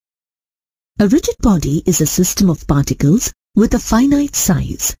A rigid body is a system of particles with a finite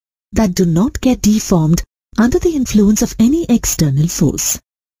size that do not get deformed under the influence of any external force.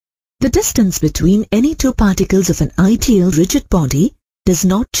 The distance between any two particles of an ideal rigid body does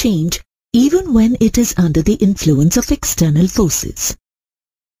not change even when it is under the influence of external forces.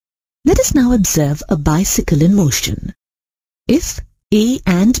 Let us now observe a bicycle in motion. If A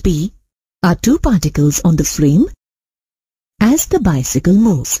and B are two particles on the frame, as the bicycle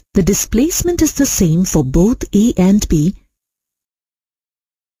moves, the displacement is the same for both A and B.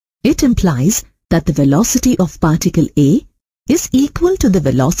 It implies that the velocity of particle A is equal to the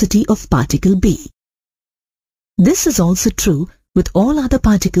velocity of particle B. This is also true with all other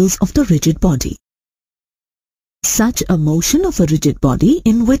particles of the rigid body. Such a motion of a rigid body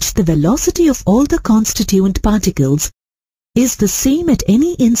in which the velocity of all the constituent particles is the same at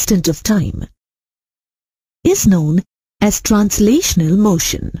any instant of time is known as translational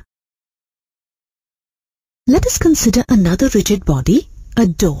motion. Let us consider another rigid body, a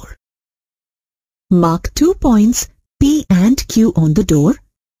door. Mark 2 points P and Q on the door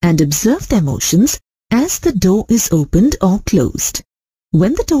and observe their motions as the door is opened or closed.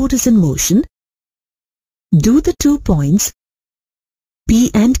 When the door is in motion, do the 2 points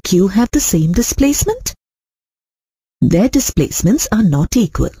P and Q have the same displacement? Their displacements are not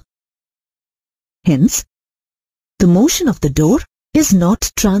equal. Hence, the motion of the door is not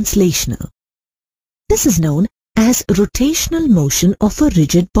translational. This is known as rotational motion of a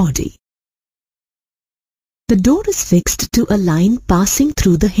rigid body. The door is fixed to a line passing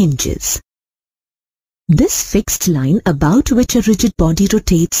through the hinges. This fixed line about which a rigid body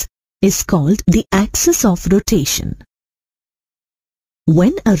rotates is called the axis of rotation.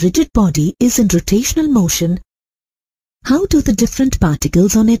 When a rigid body is in rotational motion, how do the different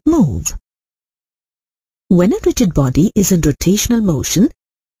particles on it move? When a rigid body is in rotational motion,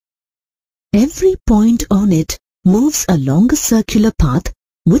 every point on it moves along a circular path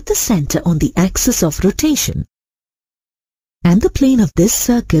with the center on the axis of rotation, and the plane of this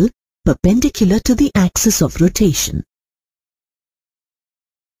circle perpendicular to the axis of rotation.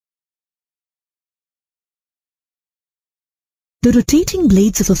 The rotating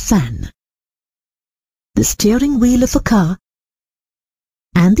blades of a fan, the steering wheel of a car,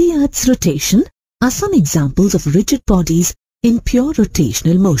 and the Earth's rotation are some examples of rigid bodies in pure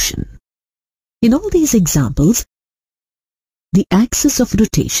rotational motion. In all these examples, the axis of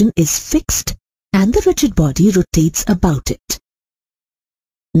rotation is fixed and the rigid body rotates about it.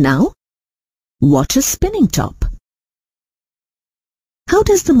 Now, watch a spinning top. How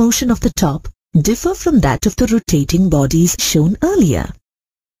does the motion of the top differ from that of the rotating bodies shown earlier?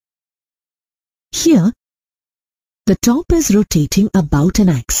 Here, the top is rotating about an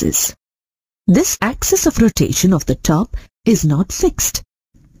axis. This axis of rotation of the top is not fixed,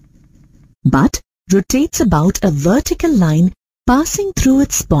 but rotates about a vertical line passing through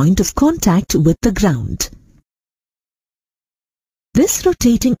its point of contact with the ground. This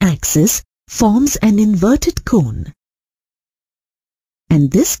rotating axis forms an inverted cone,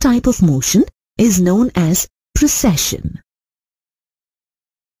 and this type of motion is known as precession.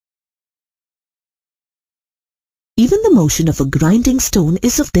 Even the motion of a grinding stone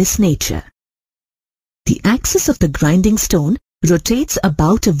is of this nature. The axis of the grinding stone rotates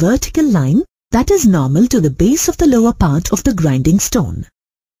about a vertical line that is normal to the base of the lower part of the grinding stone.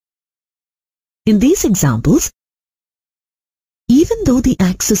 In these examples, even though the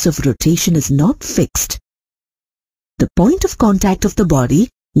axis of rotation is not fixed, the point of contact of the body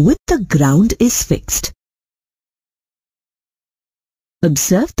with the ground is fixed.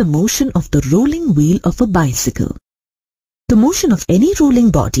 Observe the motion of the rolling wheel of a bicycle. The motion of any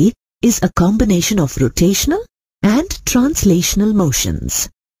rolling body is a combination of rotational and translational motions.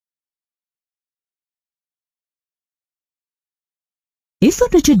 If a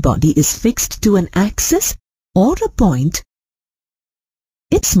rigid body is fixed to an axis or a point,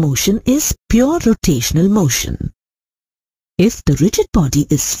 its motion is pure rotational motion. If the rigid body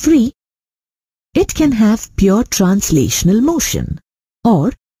is free, it can have pure translational motion,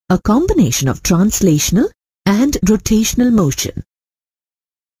 or a combination of translational and rotational motion.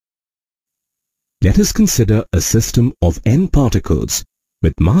 Let us consider a system of n particles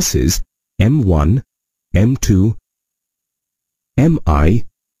with masses m1, m2, mi,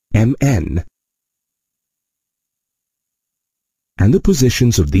 mn, and the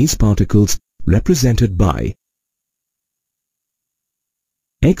positions of these particles represented by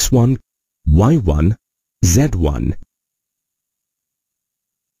x1, y1, z1,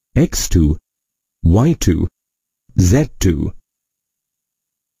 x2, y2, z2,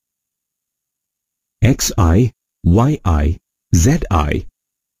 xi, yi, zi,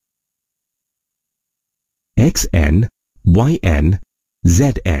 xn, yn,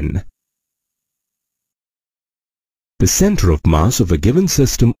 zn. The center of mass of a given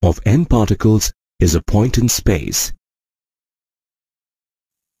system of n particles is a point in space.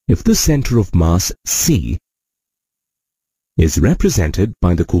 If the center of mass C is represented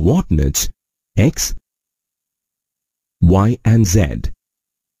by the coordinates x, y and z,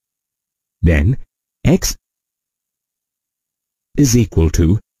 then x is equal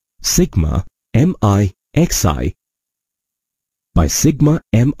to sigma mi xi by sigma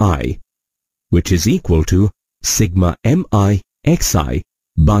mi, which is equal to sigma mi xi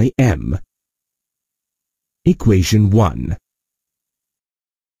by m. Equation 1.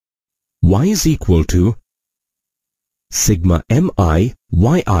 Y is equal to sigma mi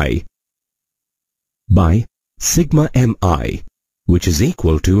yi by sigma mi, which is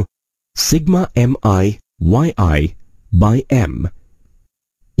equal to sigma mi yi by m.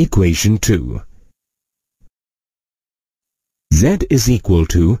 Equation 2. Z is equal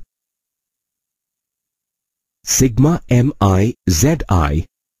to sigma mi zi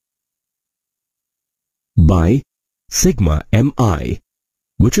by sigma mi,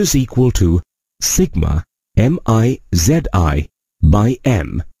 which is equal to sigma mi zi by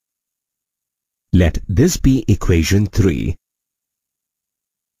m. Let this be equation 3,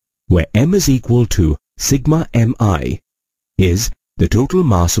 where m is equal to sigma mi is the total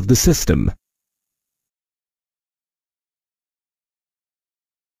mass of the system.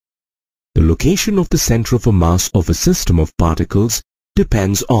 The location of the center of a mass of a system of particles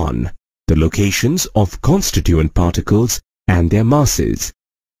depends on the locations of constituent particles and their masses.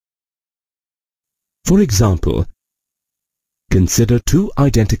 For example, consider two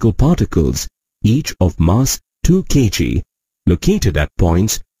identical particles, each of mass 2 kg, located at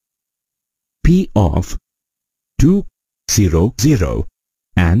points P of 2, 0, 0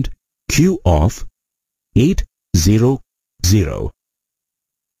 and Q of 8, 0, 0.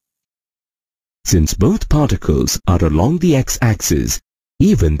 Since both particles are along the x-axis,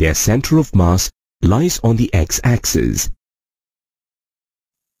 even their center of mass lies on the x-axis.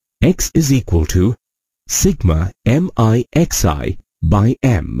 X is equal to sigma mi xi by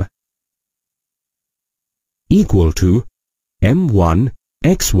m, equal to m1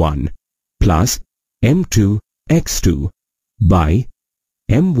 x1 plus m2 x2 by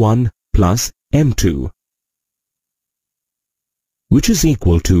m1 plus m2, which is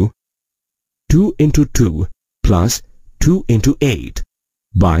equal to 2 into 2 plus 2 into 8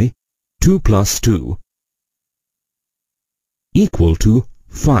 by 2 plus 2, equal to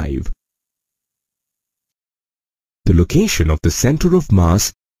 5. The location of the center of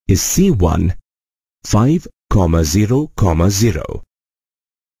mass is C1, 5, 0, 0.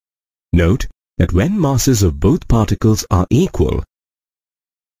 Note that when masses of both particles are equal,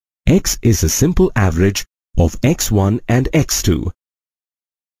 x is a simple average of x1 and x2.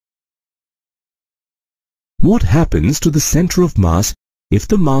 What happens to the center of mass if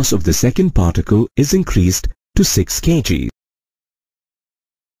the mass of the second particle is increased to 6 kg?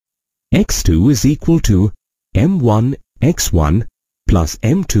 x2 is equal to m1 x1 plus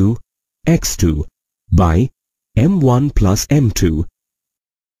m2 x2 by m1 plus m2,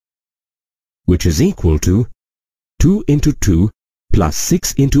 which is equal to 2 into 2 plus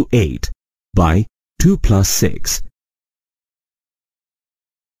 6 into 8 by 2 plus 6,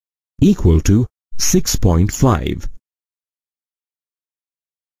 equal to 6.5.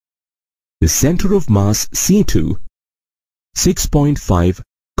 The center of mass C2,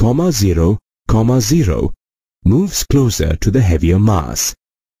 6.5, 0, 0, moves closer to the heavier mass.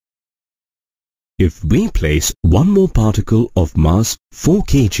 If we place one more particle of mass 4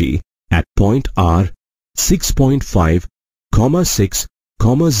 kg at point R 6.5, 6,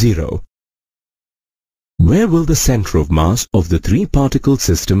 0, where will the center of mass of the 3-particle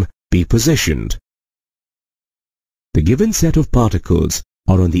system be positioned? The given set of particles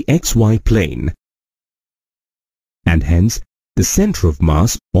are on the xy plane, and hence the center of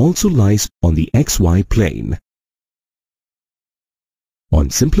mass also lies on the xy plane. On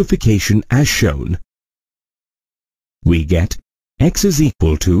simplification as shown, we get x is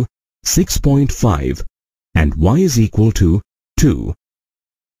equal to 6.5 and y is equal to 2.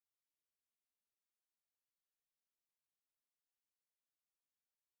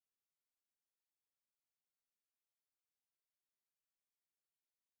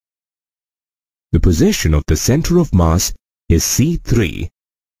 The position of the center of mass is C3,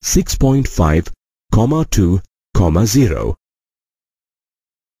 6.5, 2, 0.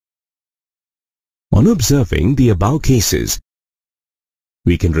 On observing the above cases,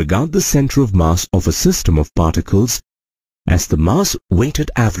 we can regard the center of mass of a system of particles as the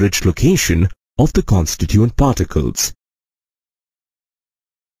mass-weighted average location of the constituent particles.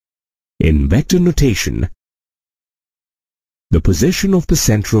 In vector notation, the position of the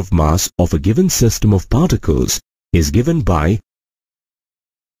center of mass of a given system of particles is given by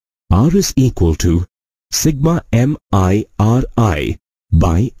R is equal to sigma mi Ri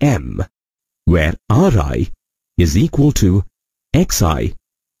by m, where Ri is equal to xi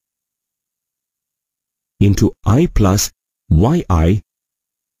into I plus yi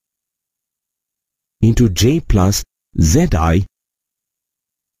into j plus zi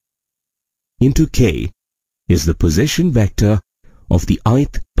into k is the position vector of the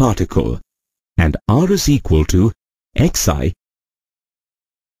ith particle, and R is equal to xi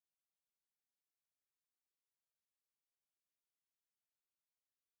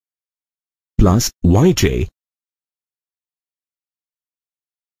plus yj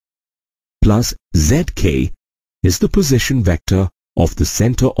plus zk is the position vector of the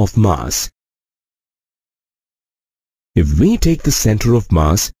center of mass. If we take the center of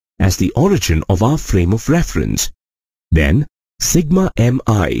mass as the origin of our frame of reference, then sigma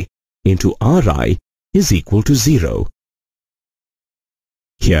mi into Ri is equal to 0.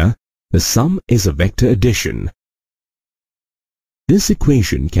 Here, the sum is a vector addition. This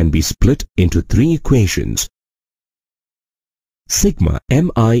equation can be split into three equations. Sigma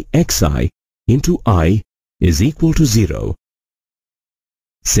mi xi into I is equal to 0.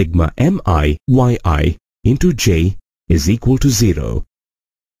 Sigma mi yi into j is equal to 0.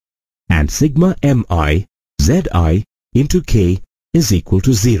 And sigma mi zi into k is equal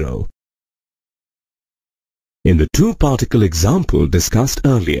to 0. In the two-particle example discussed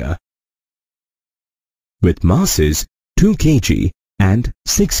earlier, with masses 2 kg and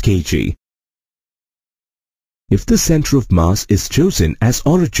 6 kg, if the center of mass is chosen as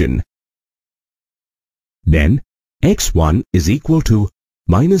origin, then x1 is equal to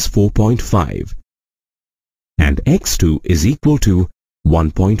minus 4.5 and x2 is equal to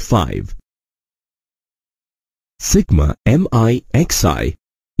 1.5. Sigma mi xi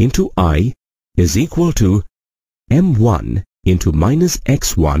into I is equal to m1 into minus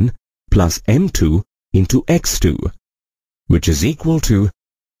x1 plus m2 into x2, which is equal to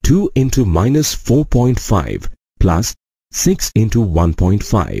 2 into minus 4.5 plus 6 into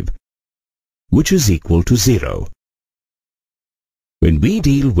 1.5, which is equal to 0. When we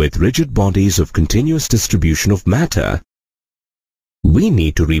deal with rigid bodies of continuous distribution of matter, we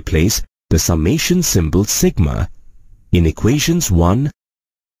need to replace the summation symbol sigma in equations 1,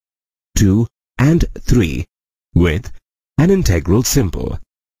 2, and 3 with an integral symbol.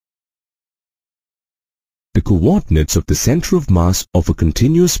 The coordinates of the center of mass of a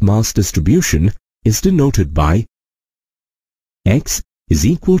continuous mass distribution is denoted by x is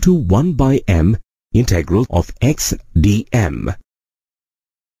equal to 1 by m integral of x dm.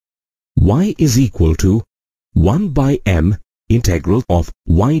 Y is equal to 1 by m integral of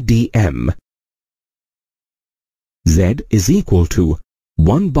y dm. Z is equal to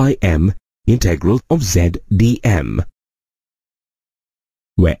 1 by m integral of z dm,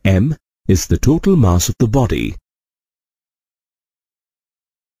 where m is the total mass of the body.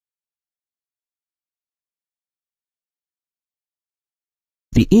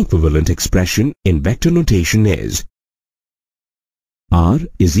 The equivalent expression in vector notation is R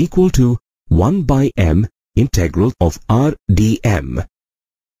is equal to 1 by m integral of r dm.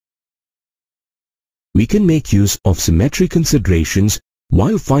 We can make use of symmetry considerations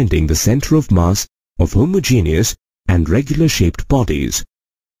while finding the center of mass of homogeneous and regular shaped bodies.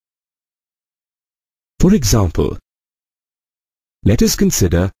 For example, let us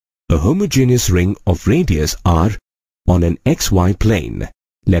consider a homogeneous ring of radius r on an xy plane.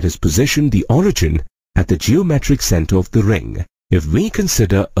 Let us position the origin at the geometric center of the ring. If we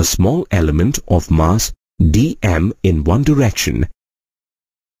consider a small element of mass dm in one direction,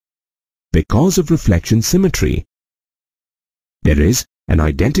 because of reflection symmetry, there is an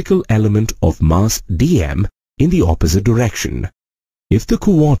identical element of mass dm in the opposite direction. If the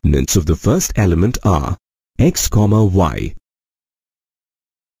coordinates of the first element are x, y,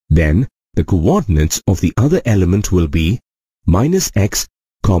 then the coordinates of the other element will be minus x,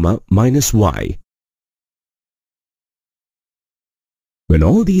 minus y. When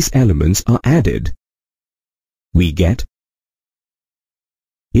all these elements are added, we get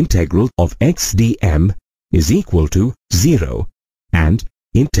integral of x dm is equal to 0 and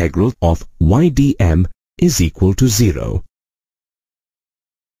integral of y dm is equal to 0.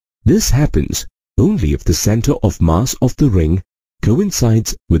 This happens only if the center of mass of the ring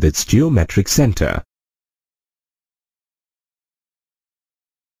coincides with its geometric center.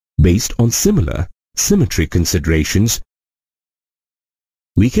 Based on similar symmetry considerations,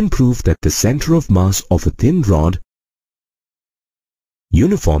 we can prove that the center of mass of a thin rod,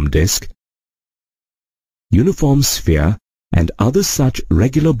 uniform disk, uniform sphere, and other such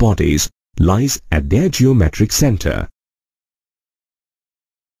regular bodies lies at their geometric center.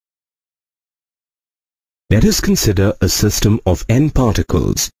 Let us consider a system of n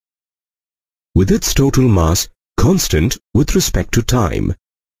particles, with its total mass constant with respect to time.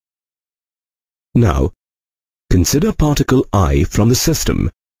 Now, consider particle I from the system.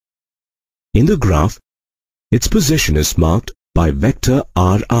 In the graph, its position is marked by vector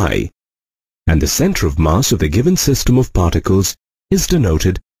Ri, and the center of mass of the given system of particles is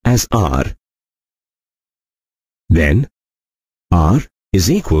denoted as R. Then, R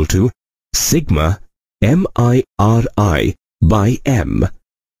is equal to sigma MIRI by M.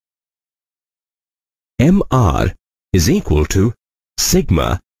 MR is equal to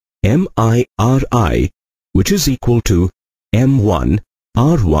sigma MIRI, which is equal to M1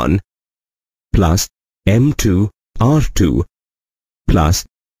 R1 plus M2 R2 plus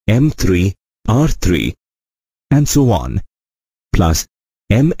M3 R3 and so on, plus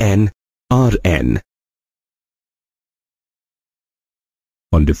Mn Rn.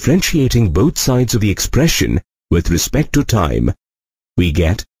 On differentiating both sides of the expression with respect to time, we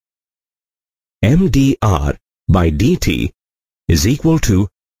get mdr by dt is equal to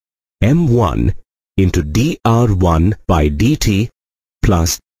m1 into dr1 by dt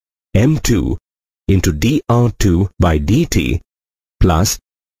plus m2 into dr2 by dt plus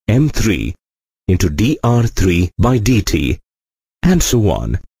m3 into dr3 by dt and so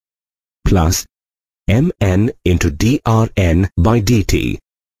on, plus mn into drn by dt.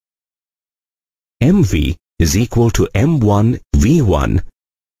 mv is equal to m1 v1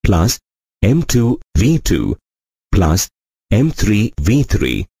 plus m2 v2 plus m3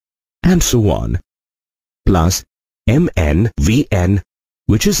 v3 and so on, plus mn vn,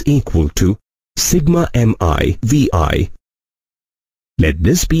 which is equal to sigma mi vi. Let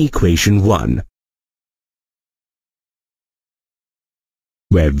this be equation 1,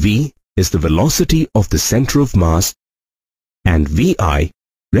 where v is the velocity of the center of mass and vi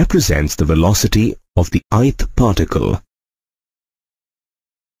represents the velocity of the ith particle.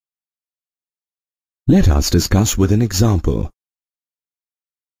 Let us discuss with an example.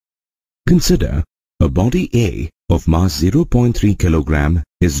 Consider a body A of mass 0.3 kg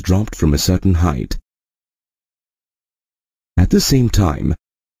is dropped from a certain height. At the same time,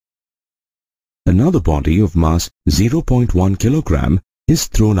 another body of mass 0.1 kg is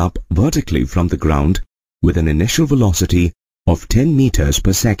thrown up vertically from the ground with an initial velocity of 10 meters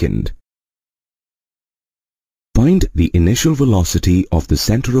per second. Find the initial velocity of the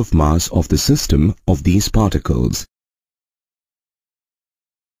center of mass of the system of these particles.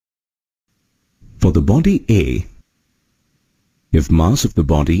 For the body A, if mass of the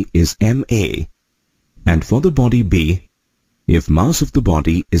body is ma, and for the body B, if mass of the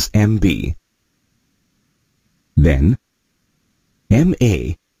body is mb, then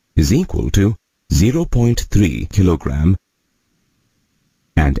ma is equal to 0.3 kg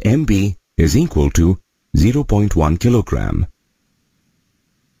and mb is equal to 0.1 kg.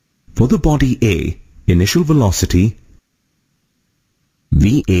 For the body A, initial velocity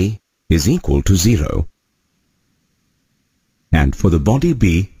Va is equal to 0. And for the body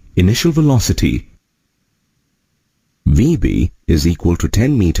B, initial velocity Vb is equal to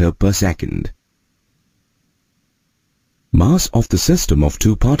 10 meter per second. Mass of the system of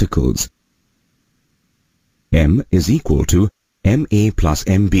two particles m is equal to ma plus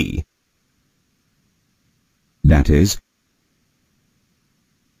mb. That is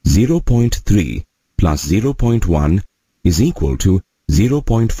 0.3 plus 0.1 is equal to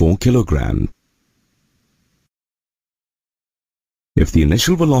 0.4 kg. If the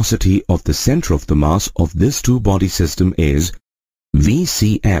initial velocity of the center of the mass of this two-body system is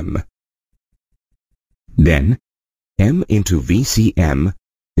vcm, then m into vcm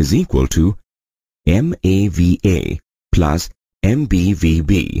is equal to mava plus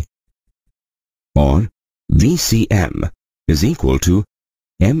mbvb, or vcm is equal to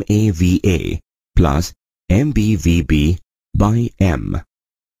mava plus mbvb by m,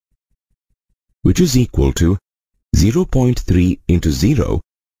 which is equal to 0.3 into 0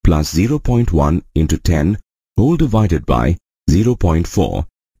 plus 0.1 into 10 whole divided by 0.4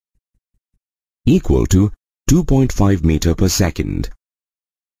 equal to 2.5 meter per second.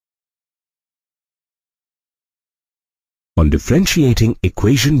 On differentiating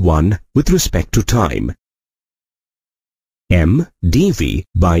equation 1 with respect to time, m dv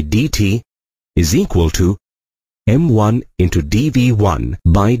by dt is equal to m1 into dv1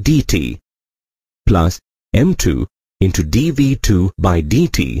 by dt plus m2 into dv2 by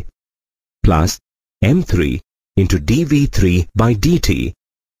dt plus m3 into dv3 by dt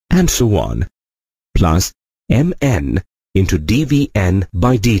and so on, plus mn into dvn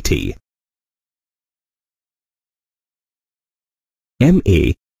by dt.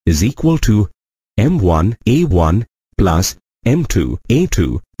 MA is equal to m1a1 plus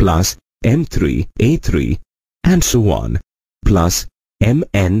m2a2 plus m3a3 and so on, plus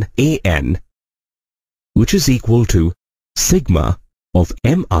mnan, which is equal to sigma of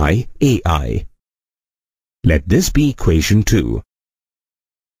miai. Let this be equation 2,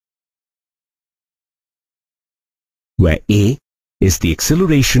 where a is the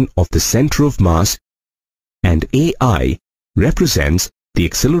acceleration of the center of mass and ai represents the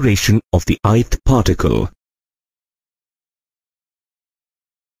acceleration of the ith particle.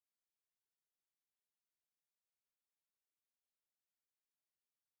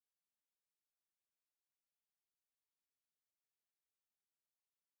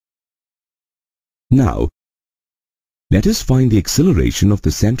 Now, let us find the acceleration of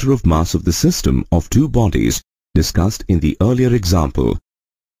the center of mass of the system of two bodies discussed in the earlier example.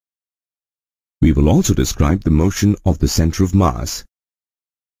 We will also describe the motion of the center of mass.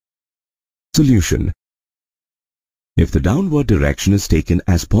 Solution. If the downward direction is taken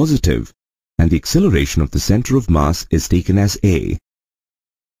as positive and the acceleration of the center of mass is taken as a,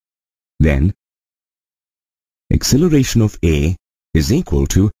 then acceleration of a is equal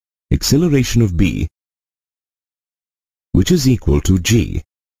to acceleration of b, which is equal to g.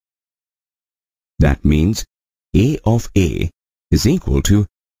 That means a of a is equal to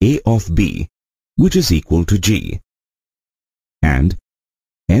a of b, which is equal to g. And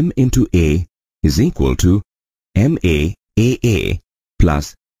m into a is equal to ma aa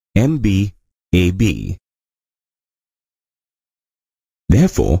plus mb ab.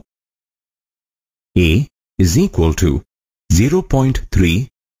 Therefore, a is equal to 0.3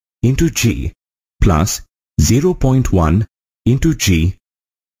 into g plus 0.1 into g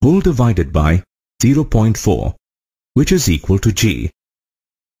whole divided by 0.4, which is equal to g.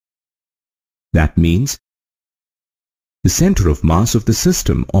 That means the center of mass of the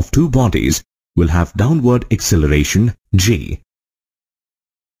system of two bodies will have downward acceleration g.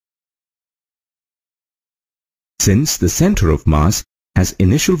 Since the center of mass has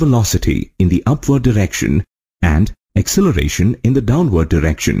initial velocity in the upward direction and acceleration in the downward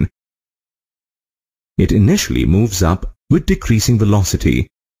direction, it initially moves up with decreasing velocity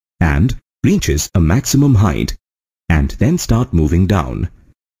and reaches a maximum height and then start moving down.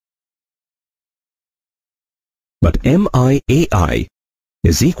 But miai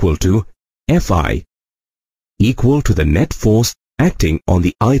is equal to Fi, equal to the net force acting on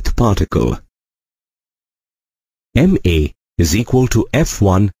the ith particle. Ma is equal to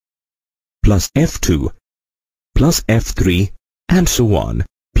F1 plus F2 plus F3 and so on,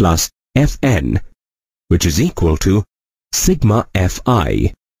 plus Fn, which is equal to sigma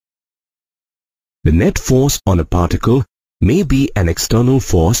Fi. The net force on a particle may be an external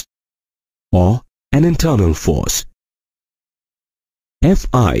force or an internal force.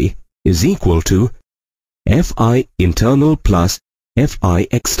 Fi is equal to Fi internal plus Fi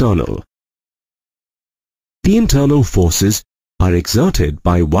external. The internal forces are exerted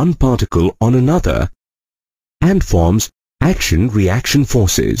by one particle on another and forms action-reaction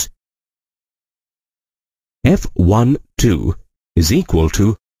forces. F12 is equal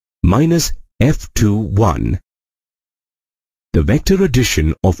to minus F21. The vector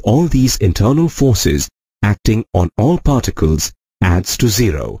addition of all these internal forces acting on all particles adds to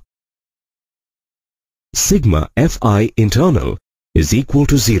 0. Sigma Fi internal is equal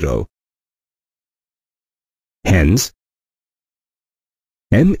to 0. Hence,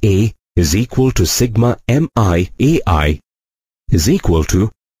 Ma is equal to sigma miai is equal to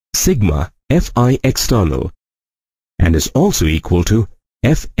sigma Fi external and is also equal to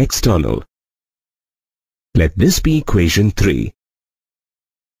F external. Let this be equation 3.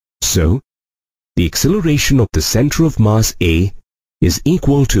 So, the acceleration of the center of mass A is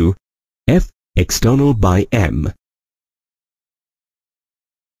equal to F external by m.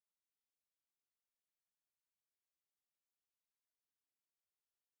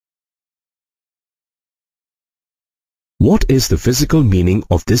 What is the physical meaning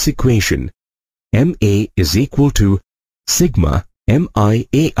of this equation? Ma is equal to sigma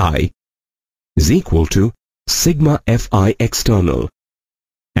miai is equal to sigma Fi external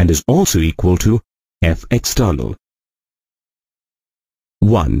and is also equal to F external.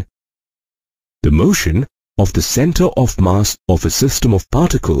 1. The motion of the center of mass of a system of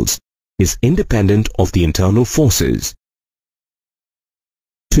particles is independent of the internal forces.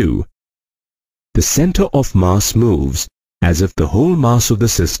 2. the center of mass moves as if the whole mass of the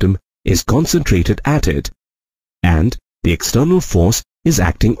system is concentrated at it and the external force is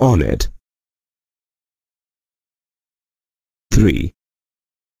acting on it. 3.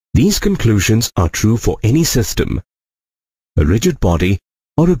 These conclusions are true for any system, a rigid body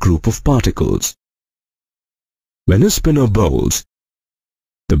or a group of particles. When a spinner bowls,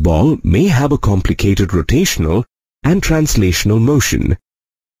 the ball may have a complicated rotational and translational motion,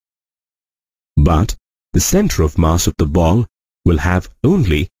 but the center of mass of the ball will have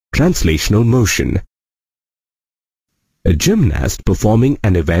only translational motion. A gymnast performing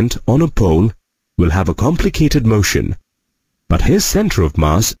an event on a pole will have a complicated motion, but his center of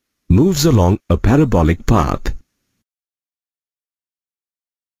mass moves along a parabolic path.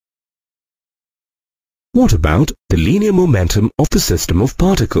 What about the linear momentum of the system of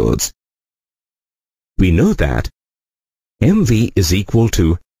particles? We know that mv is equal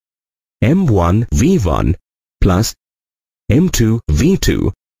to m1 v1 plus m2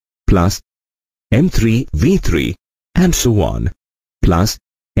 v2 plus m3 v3 and so on plus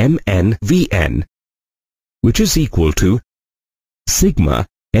mn vn, which is equal to sigma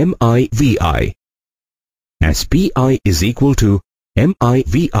mi vi, as pi is equal to mi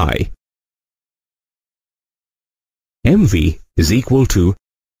vi. mv is equal to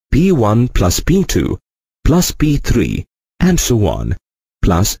p1 plus p2 plus p3 and so on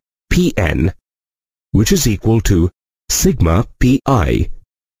plus pn, which is equal to sigma pi.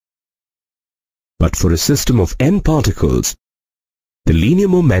 But for a system of n particles, the linear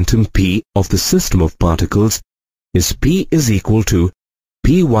momentum p of the system of particles is p is equal to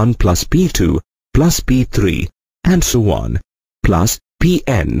p1 plus p2 plus p3 and so on plus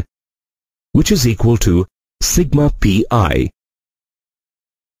pn, which is equal to sigma pi.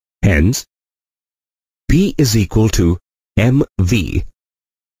 Hence, P is equal to mv.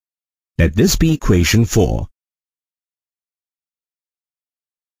 Let this be equation 4.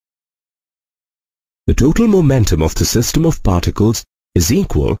 The total momentum of the system of particles is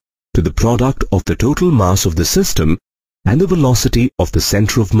equal to the product of the total mass of the system and the velocity of the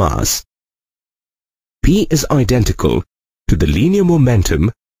center of mass. P is identical to the linear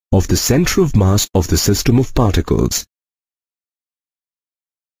momentum of the center of mass of the system of particles.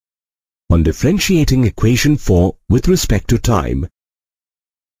 On differentiating equation 4 with respect to time,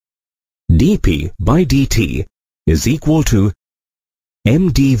 dp by dt is equal to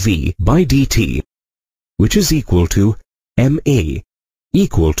mdv by dt, which is equal to ma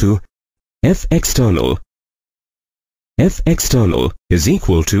equal to F external. F external is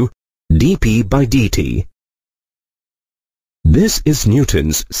equal to dp by dt. This is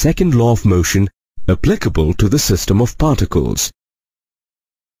Newton's second law of motion applicable to the system of particles.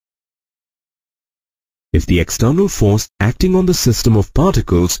 If the external force acting on the system of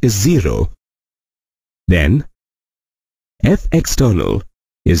particles is 0, then F external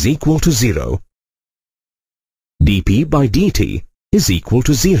is equal to 0. dp by dt is equal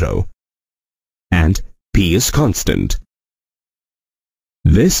to 0 and p is constant.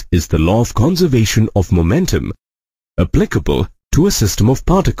 This is the law of conservation of momentum applicable to a system of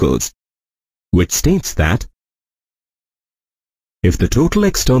particles, which states that if the total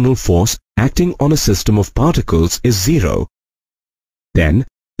external force acting on a system of particles is 0, then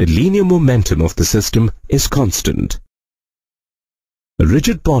the linear momentum of the system is constant. A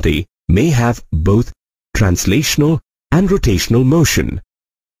rigid body may have both translational and rotational motion.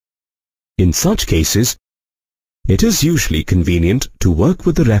 In such cases, it is usually convenient to work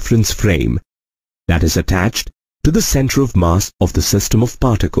with the reference frame that is attached to the center of mass of the system of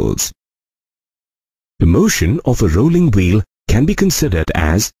particles. The motion of a rolling wheel can be considered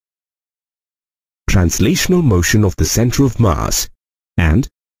as translational motion of the center of mass and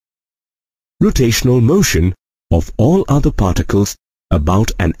rotational motion of all other particles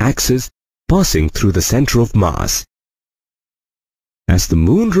about an axis passing through the center of mass. As the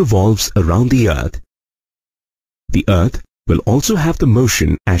moon revolves around the Earth will also have the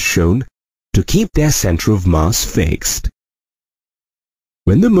motion as shown to keep their center of mass fixed.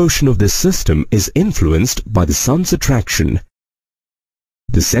 When the motion of this system is influenced by the sun's attraction,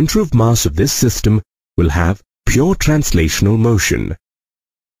 the center of mass of this system will have pure translational motion.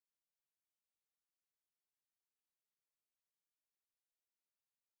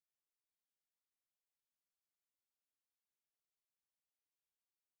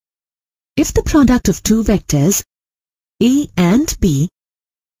 If the product of two vectors A and B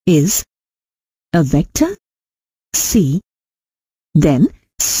is a vector C, then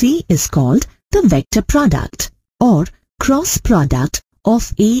C is called the vector product or cross product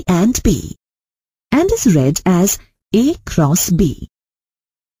of A and B and is read as A cross B.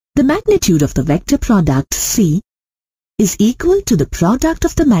 the magnitude of the vector product C is equal to the product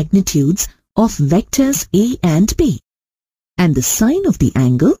of the magnitudes of vectors A and B and the sine of the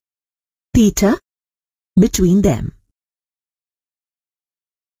angle theta between them.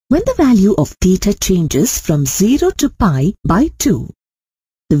 When the value of theta changes from 0 to pi by 2,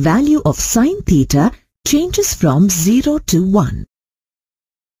 the value of sine theta changes from 0 to 1.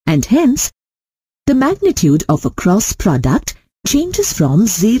 And hence, the magnitude of a cross product changes from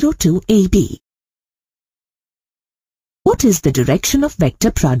 0 to AB. What is the direction of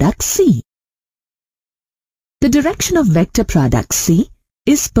vector product C? The direction of vector product C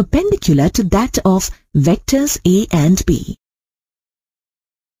is perpendicular to that of vectors A and B.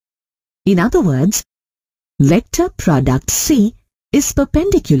 In other words, vector product C is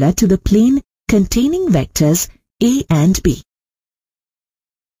perpendicular to the plane containing vectors A and B.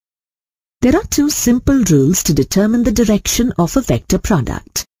 There are two simple rules to determine the direction of a vector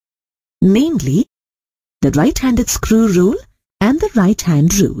product, namely the right-handed screw rule and the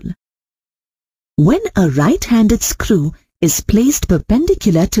right-hand rule. When a right-handed screw is placed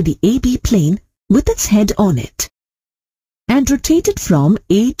perpendicular to the AB plane with its head on it and rotated from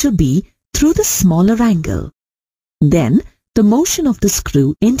A to B through the smaller angle, then the motion of the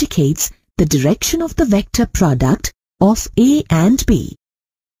screw indicates the direction of the vector product of A and B,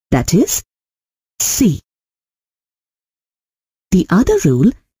 that is, C. The other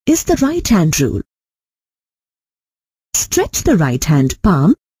rule is the right-hand rule. Stretch the right-hand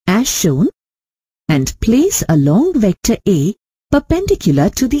palm as shown and place a long vector A perpendicular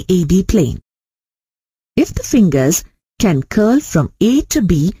to the AB plane. If the fingers can curl from A to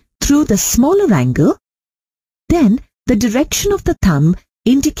B through the smaller angle, then the direction of the thumb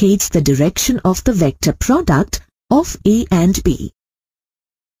indicates the direction of the vector product of A and B.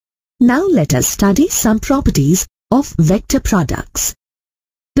 Now let us study some properties of vector products.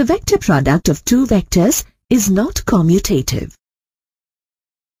 The vector product of two vectors is not commutative.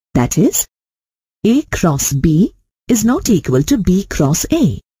 That is, A cross B is not equal to B cross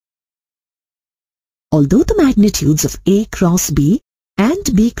A. Although the magnitudes of A cross B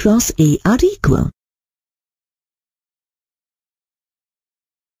and B cross A are equal.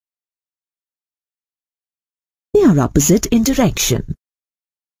 They are opposite in direction.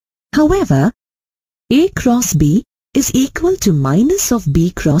 However, A cross B is equal to minus of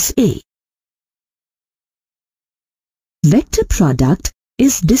B cross A. Vector product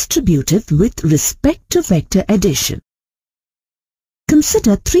is distributive with respect to vector addition.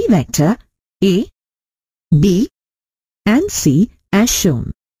 Consider three vector A, B and C as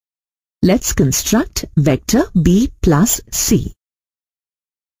shown. Let's construct vector B plus C.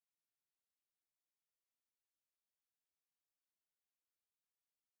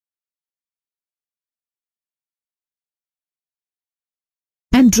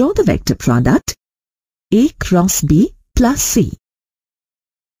 And draw the vector product A cross B plus C.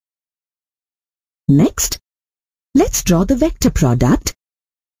 Next, let's draw the vector product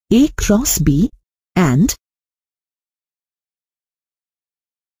A cross B and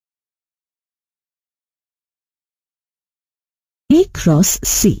A cross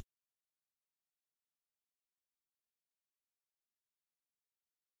C.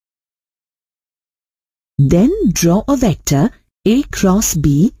 Then draw a vector A cross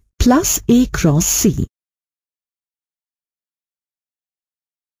B plus A cross C.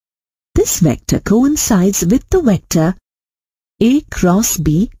 This vector coincides with the vector A cross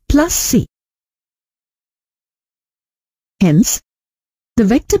B plus C. Hence, the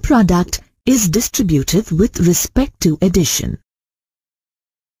vector product is distributive with respect to addition.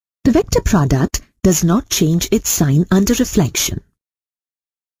 The vector product does not change its sign under reflection.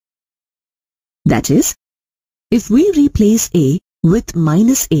 That is, if we replace A with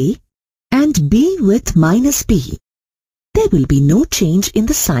minus A and B with minus B, there will be no change in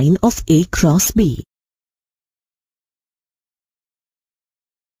the sign of A cross B.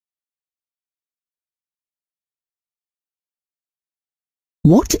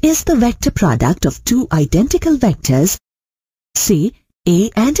 What is the vector product of two identical vectors, say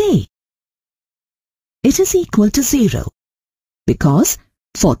A and A? It is equal to 0 because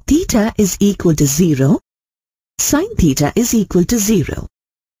for theta is equal to 0, sin theta is equal to 0.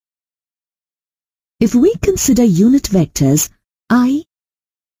 If we consider unit vectors I,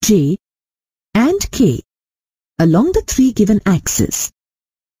 j and k along the three given axes,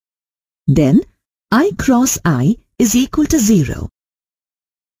 then I cross I is equal to 0.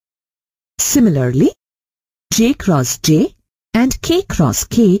 Similarly, j cross j and k cross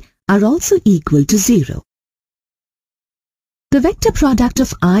k are also equal to 0. The vector product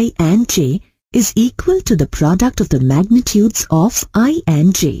of I and j is equal to the product of the magnitudes of I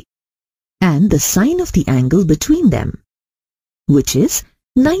and j and the sine of the angle between them, which is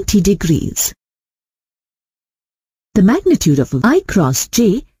 90 degrees. The magnitude of I cross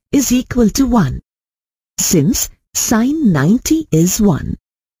j is equal to 1, since sine 90 is 1.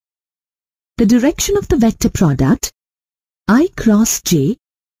 The direction of the vector product I cross j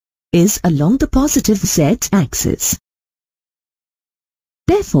is along the positive z-axis.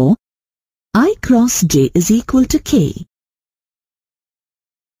 Therefore, I cross j is equal to k.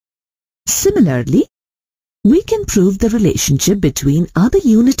 Similarly, we can prove the relationship between other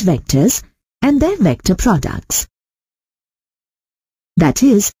unit vectors and their vector products. That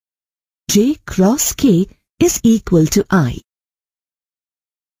is, j cross k is equal to I.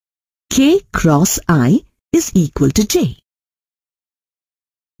 K cross I is equal to j.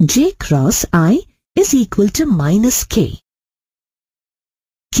 J cross I is equal to minus k.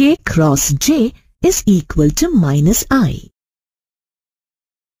 K cross j is equal to minus I.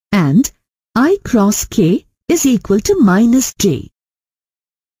 And I cross k is equal to minus j.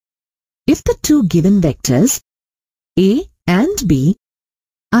 If the two given vectors, A and B,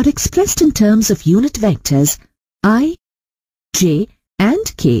 are expressed in terms of unit vectors I, j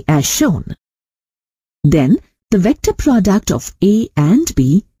and k as shown, then the vector product of A and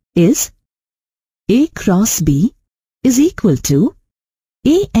B is A cross B is equal to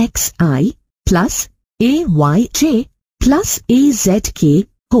AXI plus AYJ plus AZK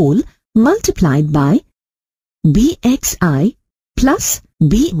whole multiplied by BXI plus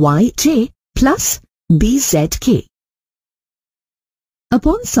BYJ plus BZK.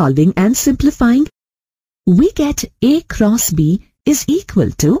 Upon solving and simplifying, we get A cross B is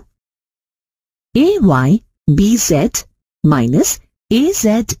equal to AYBZ minus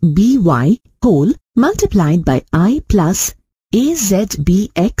AZBY whole multiplied by I plus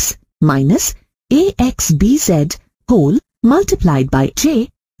AZBX minus AXBZ whole multiplied by J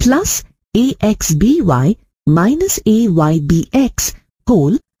plus AXBY minus AYBX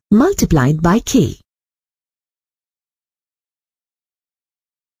whole multiplied by K.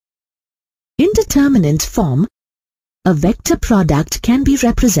 In determinant form, a vector product can be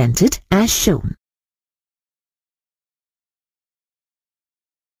represented as shown.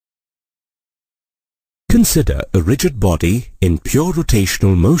 Consider a rigid body in pure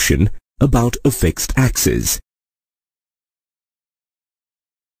rotational motion about a fixed axis.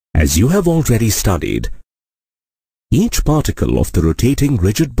 As you have already studied, each particle of the rotating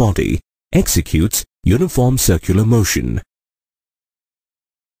rigid body executes uniform circular motion.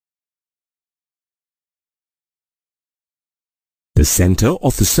 The center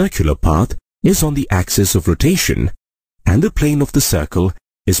of the circular path is on the axis of rotation, and the plane of the circle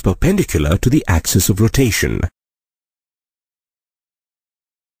is perpendicular to the axis of rotation.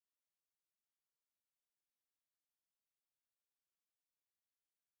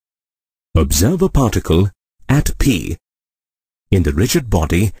 Observe a particle at P in the rigid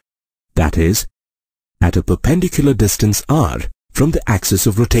body, that is, at a perpendicular distance r from the axis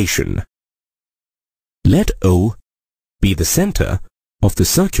of rotation. Let O be the center of the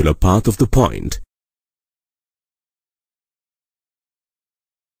circular path of the point.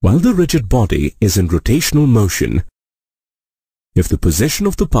 While the rigid body is in rotational motion, if the position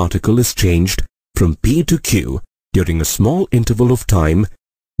of the particle is changed from P to Q during a small interval of time,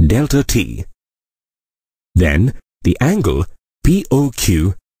 delta t, then the angle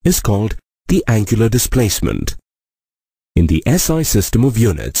POQ is called the angular displacement. In the SI system of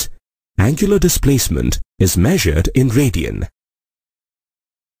units, angular displacement is measured in radian.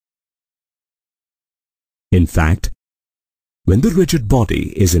 In fact, when the rigid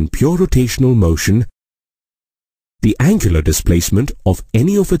body is in pure rotational motion, the angular displacement of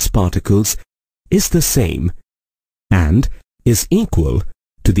any of its particles is the same and is equal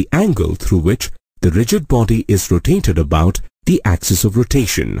to the angle through which the rigid body is rotated about the axis of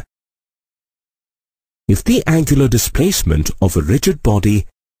rotation. If the angular displacement of a rigid body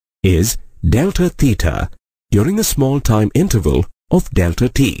is delta theta during a small time interval of delta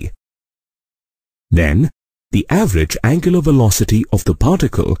t, then the average angular velocity of the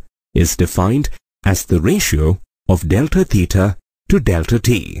particle is defined as the ratio of delta theta to delta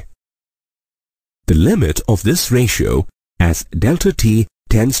t. The limit of this ratio as delta t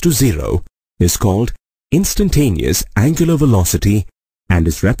tends to 0 is called instantaneous angular velocity and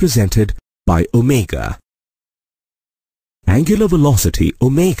is represented by omega. Angular velocity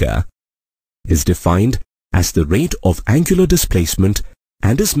omega is defined as the rate of angular displacement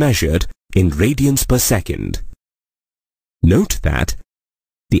and is measured in radians per second. Note that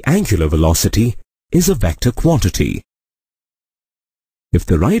the angular velocity is a vector quantity. If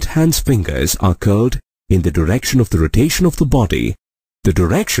the right hand's fingers are curled in the direction of the rotation of the body, the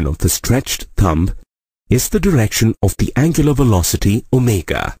direction of the stretched thumb is the direction of the angular velocity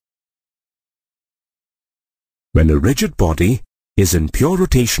omega. When a rigid body is in pure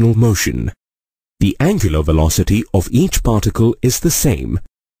rotational motion, the angular velocity of each particle is the same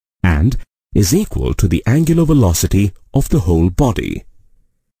and is equal to the angular velocity of the whole body.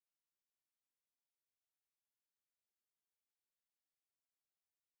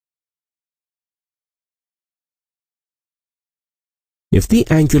 If the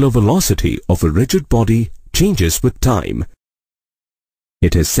angular velocity of a rigid body changes with time,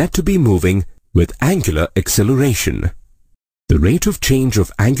 it is said to be moving with angular acceleration. The rate of change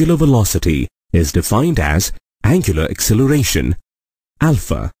of angular velocity is defined as angular acceleration,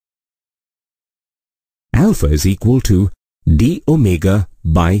 alpha. Alpha is equal to d omega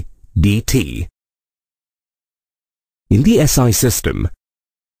by dt. In the SI system,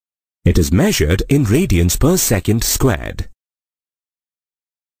 it is measured in radians per second squared.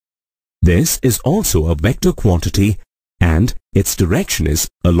 This is also a vector quantity and its direction is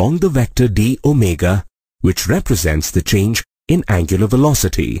along the vector d omega, which represents the change in angular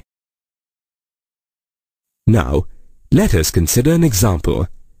velocity. Now, let us consider an example.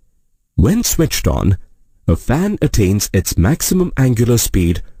 When switched on, a fan attains its maximum angular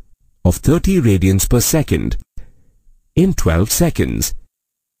speed of 30 radians per second in 12 seconds.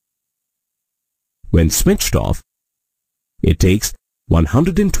 When switched off, it takes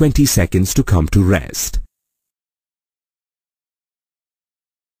 120 seconds to come to rest.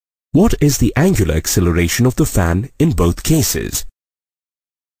 What is the angular acceleration of the fan in both cases?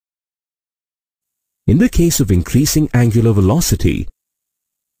 In the case of increasing angular velocity,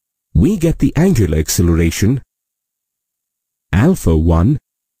 we get the angular acceleration alpha 1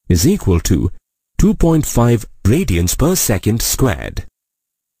 is equal to 2.5 radians per second squared.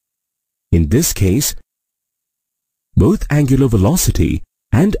 In this case, both angular velocity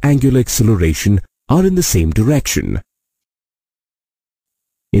and angular acceleration are in the same direction.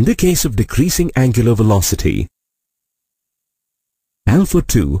 In the case of decreasing angular velocity, alpha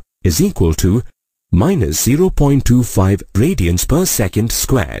 2 is equal to minus 0.25 radians per second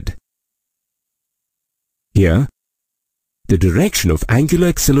squared. Here, the direction of angular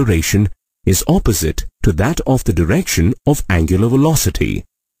acceleration is opposite to that of the direction of angular velocity.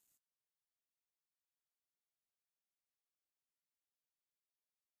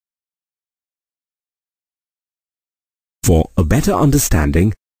 For a better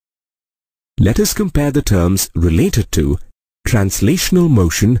understanding, let us compare the terms related to translational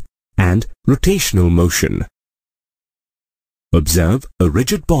motion and rotational motion. Observe a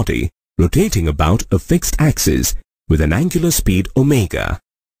rigid body rotating about a fixed axis with an angular speed omega.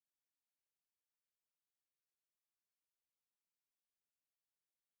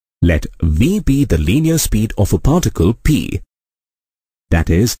 Let v be the linear speed of a particle p, that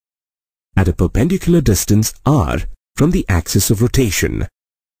is, at a perpendicular distance r from the axis of rotation.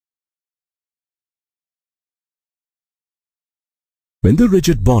 When the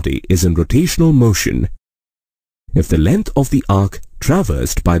rigid body is in rotational motion, if the length of the arc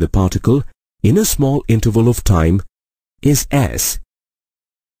traversed by the particle in a small interval of time is s,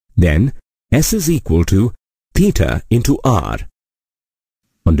 then s is equal to theta into r.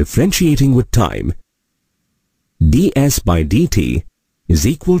 On differentiating with time, ds by dt is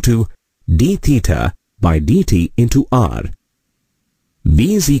equal to d theta by dt into r.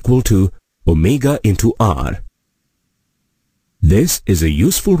 V is equal to omega into r. This is a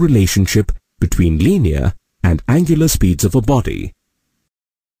useful relationship between linear and angular speeds of a body.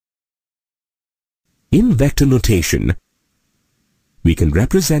 In vector notation, we can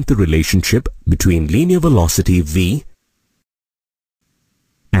represent the relationship between linear velocity v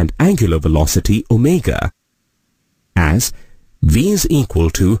and angular velocity omega as v is equal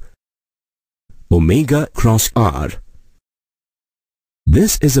to omega cross r.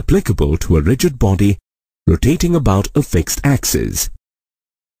 This is applicable to a rigid body rotating about a fixed axis,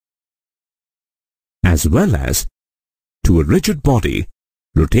 as well as to a rigid body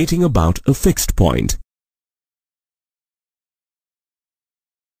rotating about a fixed point.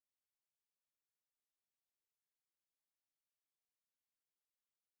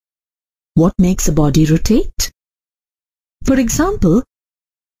 What makes a body rotate? For example,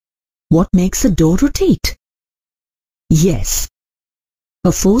 what makes a door rotate? Yes,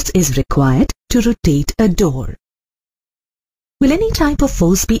 a force is required to rotate a door. Will any type of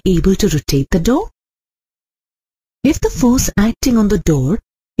force be able to rotate the door? If the force acting on the door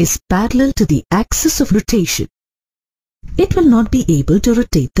is parallel to the axis of rotation, it will not be able to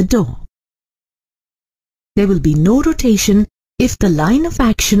rotate the door. There will be no rotation if the line of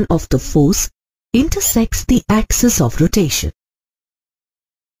action of the force intersects the axis of rotation.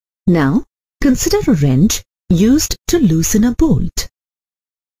 Now, consider a wrench used to loosen a bolt.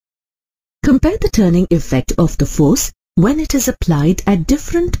 Compare the turning effect of the force when it is applied at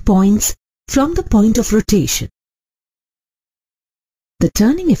different points from the point of rotation. The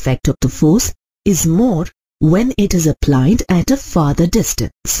turning effect of the force is more when it is applied at a farther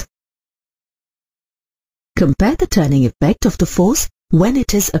distance. Compare the turning effect of the force when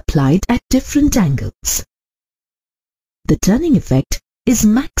it is applied at different angles. The turning effect is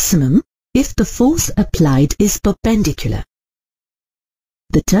maximum if the force applied is perpendicular.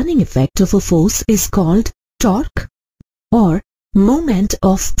 The turning effect of a force is called torque or moment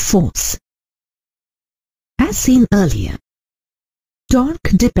of force. As seen earlier, torque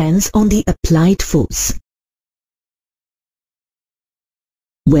depends on the applied force,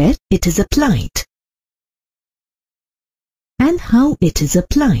 where it is applied, and how it is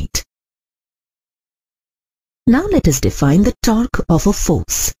applied. Now let us define the torque of a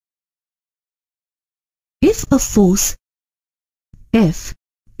force. If a force F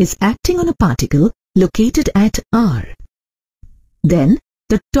is acting on a particle located at R, then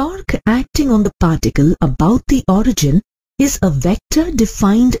the torque acting on the particle about the origin is a vector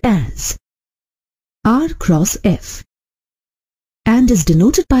defined as R cross F and is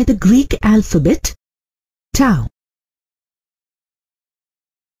denoted by the Greek alphabet tau.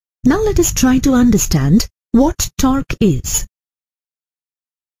 Now let us try to understand what torque is.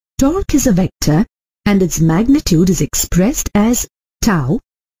 Torque is a vector and its magnitude is expressed as tau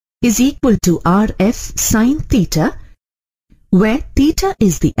is equal to Rf sine theta, where theta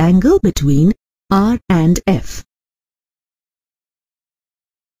is the angle between R and F.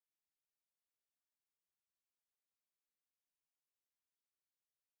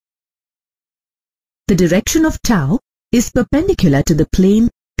 The direction of tau is perpendicular to the plane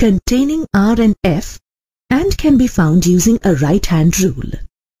containing R and F and can be found using a right-hand rule.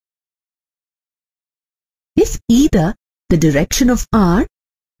 If either the direction of R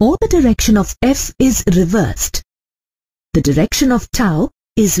or the direction of F is reversed, the direction of tau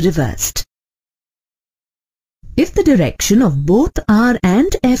is reversed. If the direction of both R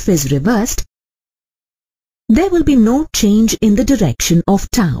and F is reversed, there will be no change in the direction of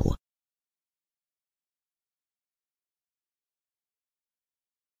tau.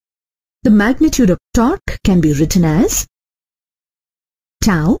 The magnitude of torque can be written as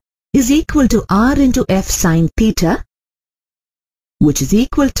tau is equal to R into F sine theta, which is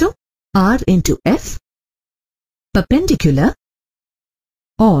equal to R into F perpendicular,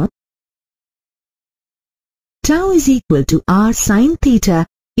 or tau is equal to R sine theta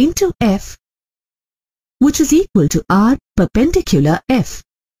into F, which is equal to R perpendicular F.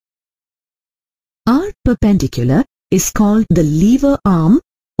 R perpendicular is called the lever arm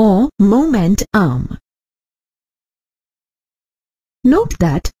or moment arm. Note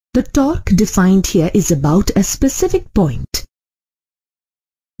that the torque defined here is about a specific point,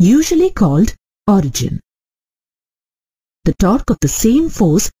 usually called origin. The torque of the same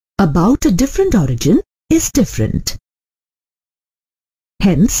force about a different origin is different.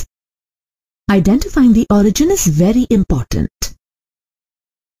 Hence, identifying the origin is very important.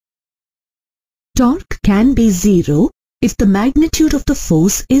 Torque can be zero if the magnitude of the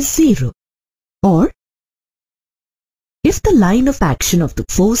force is zero, or if the line of action of the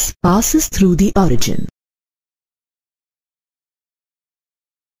force passes through the origin.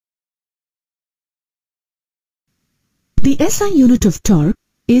 The SI unit of torque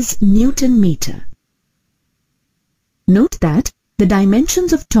is Newton meter. Note that the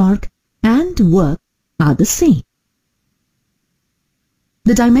dimensions of torque and work are the same.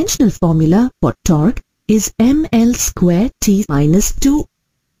 The dimensional formula for torque is ml square T minus 2.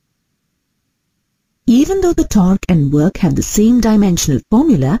 Even though the torque and work have the same dimensional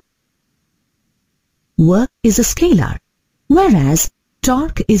formula, work is a scalar, whereas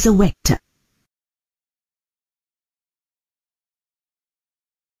torque is a vector.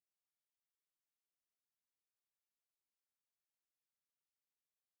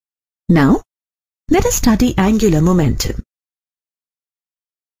 Now, let us study angular momentum.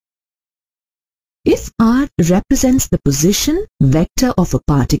 If R represents the position vector of a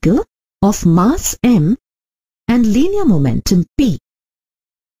particle of mass m and linear momentum p,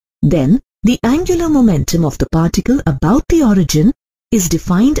 then the angular momentum of the particle about the origin is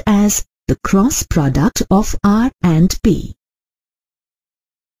defined as the cross product of R and p.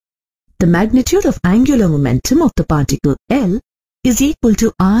 The magnitude of angular momentum of the particle L is equal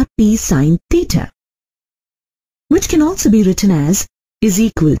to Rp sine theta, which can also be written as is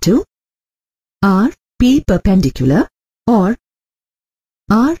equal to Rp perpendicular or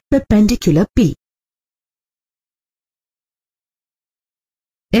R perpendicular P.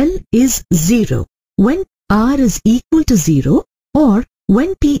 L is 0 when R is equal to 0, or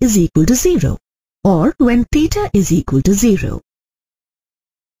when P is equal to 0, or when theta is equal to 0.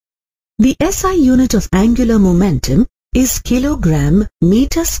 The SI unit of angular momentum is kilogram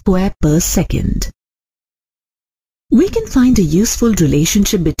meter square per second. We can find a useful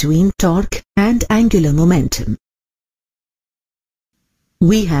relationship between torque and angular momentum.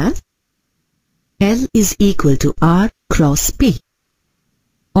 We have L is equal to R cross P.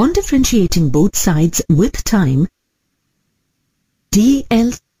 On differentiating both sides with time,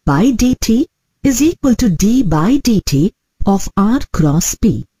 dL by dt is equal to d by dt of R cross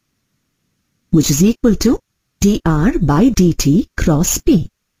P, which is equal to dr by dt cross P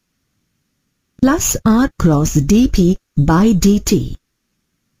plus R cross dP by dt.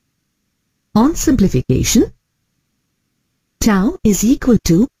 On simplification, tau is equal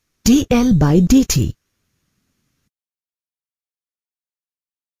to dL by dt.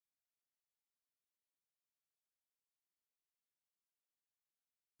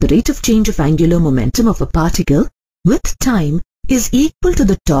 The rate of change of angular momentum of a particle with time is equal to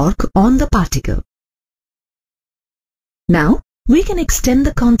the torque on the particle. Now, we can extend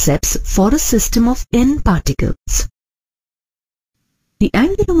the concepts for a system of n particles. The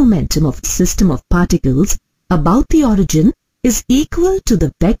angular momentum of a system of particles about the origin is equal to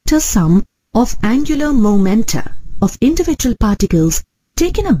the vector sum of angular momenta of individual particles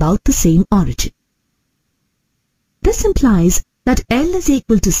taken about the same origin. This implies that L is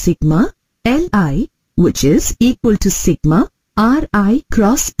equal to sigma Li, which is equal to sigma Ri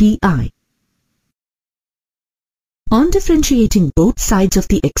cross Pi. On differentiating both sides of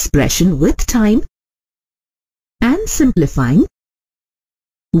the expression with time and simplifying,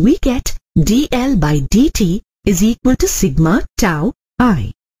 we get dL by dt is equal to sigma tau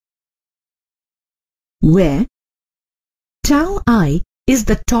I, where tau I is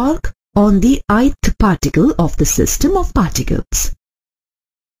the torque on the ith particle of the system of particles.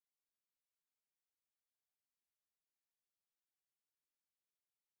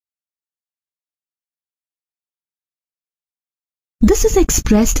 This is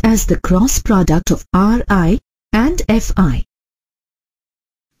expressed as the cross product of Ri and Fi,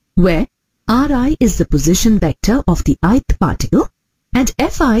 where Ri is the position vector of the ith particle and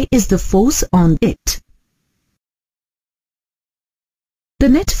Fi is the force on it. The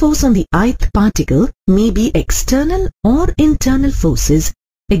net force on the ith particle may be external or internal forces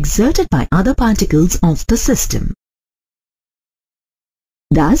exerted by other particles of the system.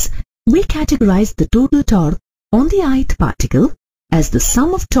 Thus, we categorize the total torque on the ith particle as the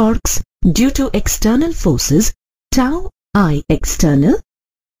sum of torques due to external forces tau I external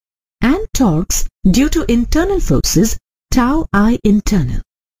and torques due to internal forces tau I internal.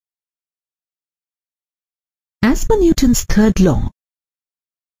 As per Newton's third law,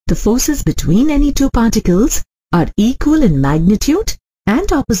 the forces between any two particles are equal in magnitude and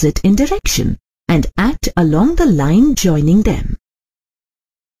opposite in direction and act along the line joining them.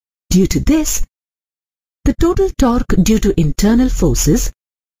 Due to this, the total torque due to internal forces,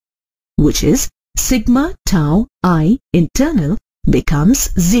 which is sigma tau I internal,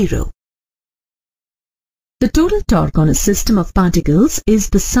 becomes 0. The total torque on a system of particles is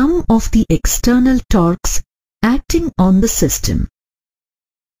the sum of the external torques acting on the system.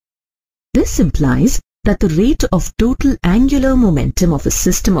 This implies that the rate of total angular momentum of a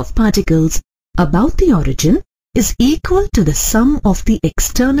system of particles about the origin is equal to the sum of the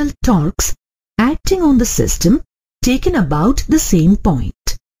external torques acting on the system taken about the same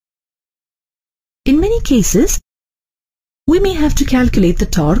point. In many cases, we may have to calculate the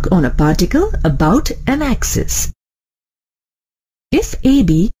torque on a particle about an axis. If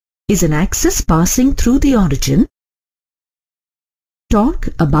AB is an axis passing through the origin, torque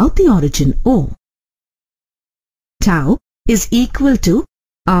about the origin O, tau is equal to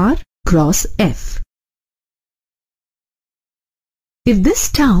R cross F. If this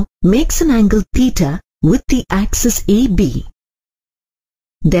tau makes an angle theta with the axis AB,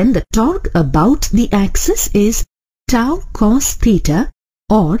 then the torque about the axis is tau cos theta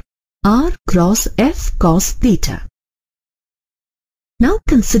or R cross F cos theta. Now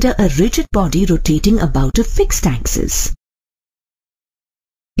consider a rigid body rotating about a fixed axis.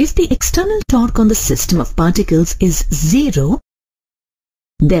 If the external torque on the system of particles is 0,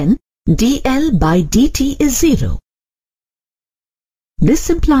 then dL by dt is 0. This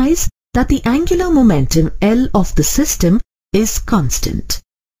implies that the angular momentum L of the system is constant.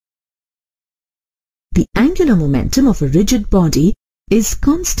 The angular momentum of a rigid body is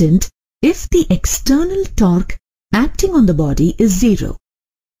constant if the external torque acting on the body is 0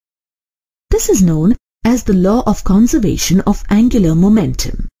 This is known as the law of conservation of angular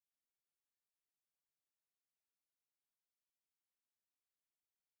momentum.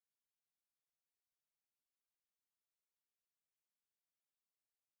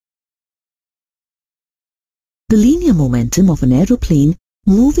 The linear momentum of an aeroplane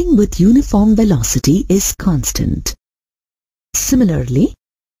moving with uniform velocity is constant. Similarly,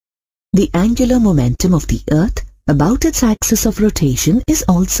 the angular momentum of the Earth about its axis of rotation is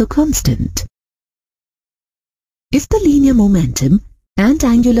also constant. If the linear momentum and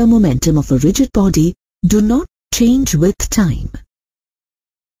angular momentum of a rigid body do not change with time,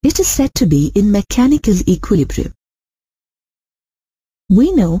 it is said to be in mechanical equilibrium.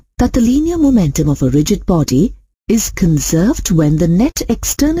 We know that the linear momentum of a rigid body is conserved when the net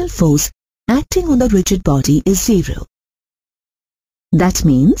external force acting on the rigid body is zero. That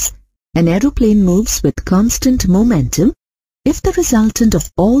means an aeroplane moves with constant momentum if the resultant of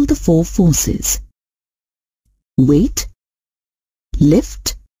all the four forces, weight,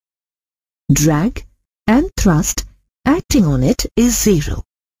 lift, drag and thrust acting on it is zero.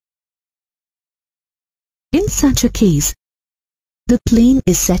 In such a case, the plane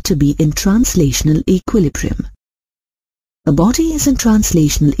is said to be in translational equilibrium. A body is in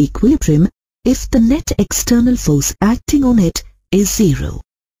translational equilibrium if the net external force acting on it is zero.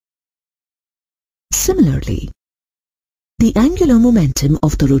 Similarly, the angular momentum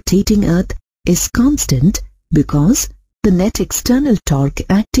of the rotating Earth is constant because the net external torque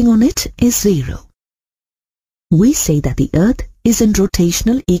acting on it is zero. We say that the Earth is in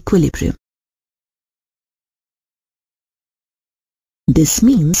rotational equilibrium. This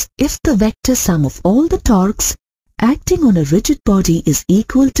means if the vector sum of all the torques acting on a rigid body is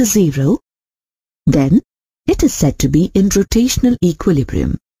equal to zero, then it is said to be in rotational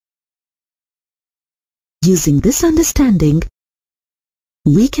equilibrium. Using this understanding,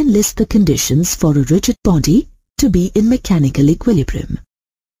 we can list the conditions for a rigid body to be in mechanical equilibrium.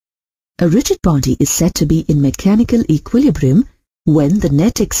 A rigid body is said to be in mechanical equilibrium when the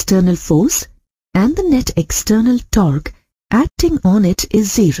net external force and the net external torque acting on it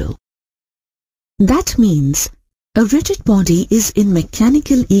is zero. That means a rigid body is in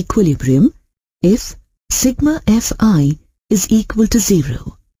mechanical equilibrium if sigma Fi is equal to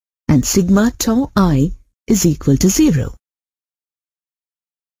 0 and sigma tau I is equal to 0.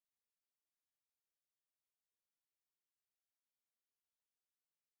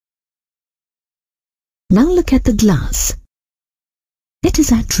 Now look at the glass. It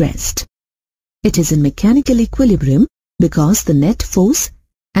is at rest. It is in mechanical equilibrium because the net force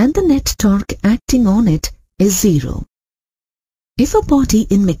and the net torque acting on it is 0. If a body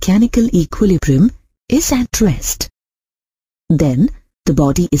in mechanical equilibrium is at rest, then the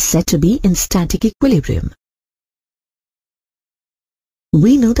body is said to be in static equilibrium.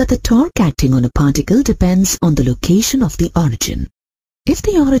 We know that the torque acting on a particle depends on the location of the origin. If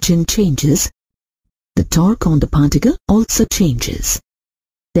the origin changes, the torque on the particle also changes.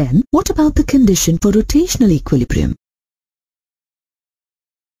 Then, what about the condition for rotational equilibrium?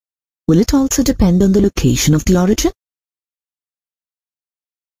 Will it also depend on the location of the origin?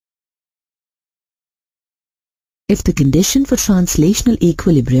 If the condition for translational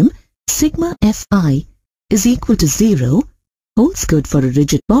equilibrium, sigma Fi, is equal to 0, holds good for a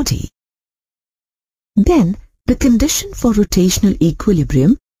rigid body, then the condition for rotational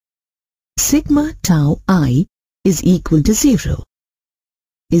equilibrium, sigma tau I, is equal to 0,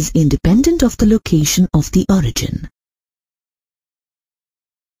 is independent of the location of the origin.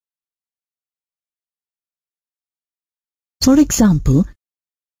 For example,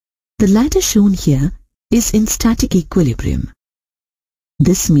 the ladder shown here is in static equilibrium.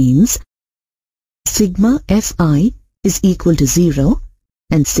 This means sigma Fi is equal to 0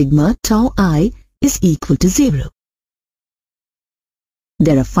 and sigma tau I is equal to 0.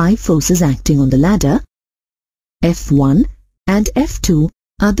 There are 5 forces acting on the ladder. F1 and F2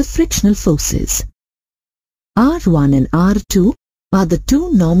 are the frictional forces. R1 and R2 are the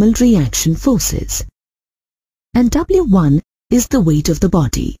 2 normal reaction forces. And W1 is the weight of the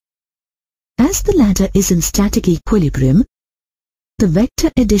body. As the ladder is in static equilibrium, the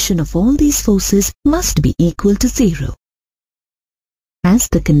vector addition of all these forces must be equal to 0. As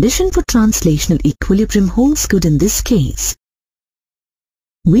the condition for translational equilibrium holds good in this case,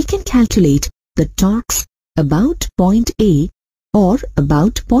 we can calculate the torques about point A or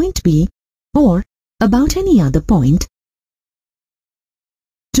about point B or about any other point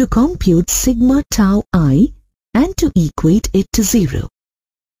to compute sigma tau I and to equate it to 0.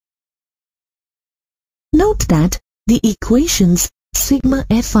 Note that the equations sigma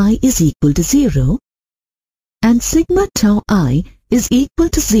Fi is equal to 0 and sigma tau I is equal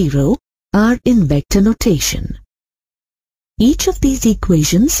to 0 are in vector notation. Each of these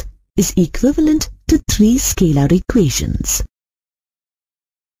equations is equivalent to 3 scalar equations.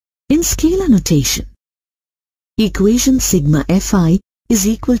 In scalar notation, equation sigma fi is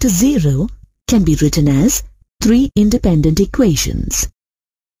equal to 0 can be written as 3 independent equations.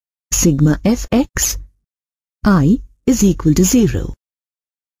 Sigma fx I is equal to 0.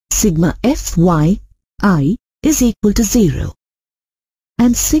 Sigma fy I is equal to 0.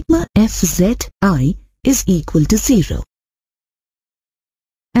 And sigma fz I is equal to 0.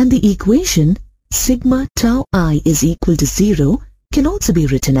 And the equation sigma tau I is equal to 0 can also be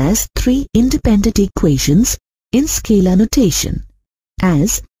written as 3 independent equations in scalar notation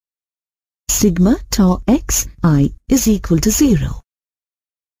as sigma tau x I is equal to 0.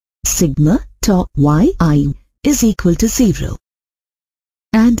 Sigma tau y I is equal to 0.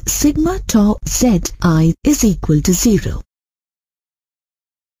 And sigma tau z I is equal to 0.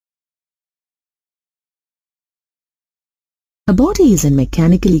 A body is in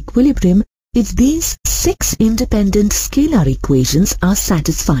mechanical equilibrium if these 6 independent scalar equations are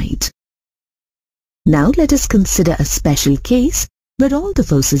satisfied. Now let us consider a special case where all the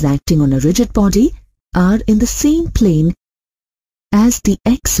forces acting on a rigid body are in the same plane as the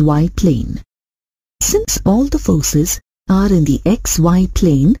xy plane. Since all the forces are in the xy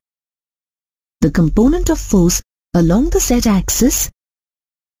plane, the component of force along the z-axis,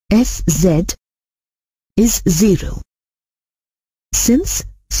 Fz, is 0. Since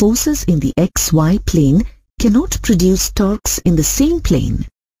forces in the xy plane cannot produce torques in the same plane,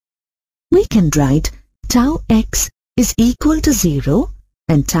 we can write tau x is equal to 0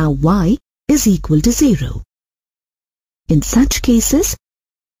 and tau y is equal to 0. In such cases,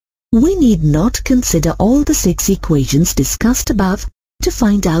 we need not consider all the 6 equations discussed above to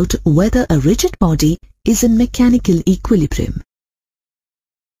find out whether a rigid body is in mechanical equilibrium.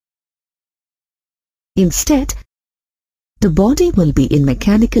 Instead, the body will be in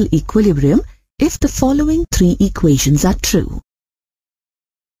mechanical equilibrium if the following 3 equations are true.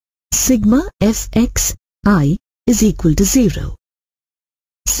 Sigma fx I is equal to 0.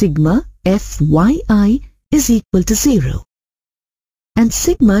 Sigma fyi is equal to 0. And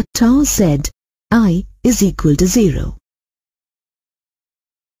sigma tau z I is equal to 0.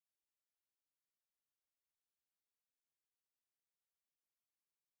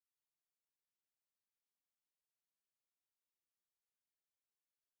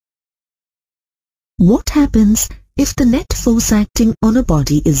 What happens if the net force acting on a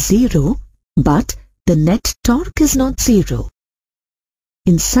body is 0, but the net torque is not 0?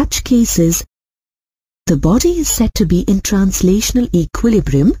 In such cases, the body is said to be in translational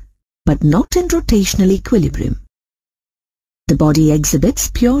equilibrium, but not in rotational equilibrium. The body exhibits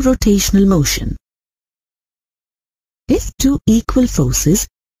pure rotational motion. If 2 equal forces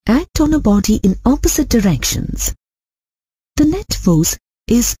act on a body in opposite directions, the net force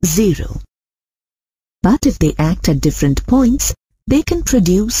is 0. But if they act at different points, they can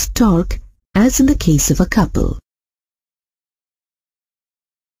produce torque, as in the case of a couple.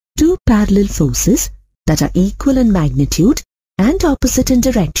 2 parallel forces that are equal in magnitude and opposite in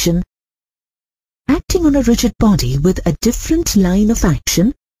direction, acting on a rigid body with a different line of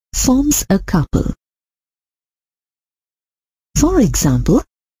action, forms a couple. For example,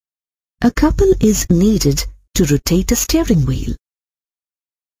 a couple is needed to rotate a steering wheel,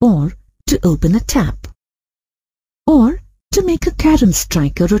 or to open a tap, or to make a carom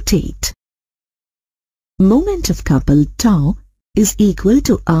striker rotate. Moment of couple tau is equal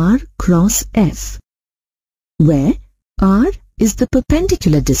to r cross f, where r is the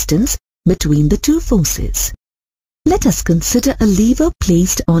perpendicular distance between the 2 forces. Let us consider a lever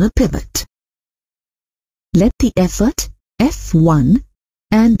placed on a pivot. Let the effort F1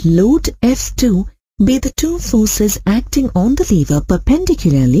 and load F2 be the 2 forces acting on the lever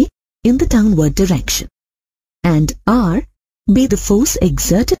perpendicularly in the downward direction, and R be the force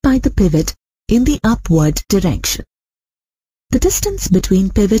exerted by the pivot in the upward direction. The distance between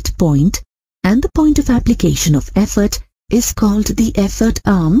pivot point and the point of application of effort is called the effort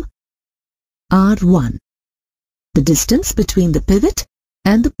arm, R1. The distance between the pivot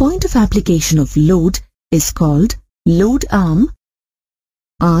and the point of application of load is called load arm,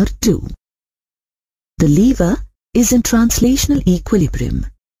 R2. The lever is in translational equilibrium.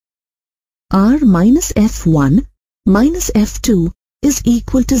 R minus F1 minus F2 is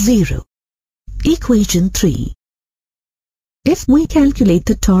equal to 0. Equation 3. If we calculate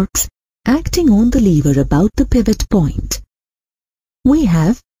the torques acting on the lever about the pivot point, we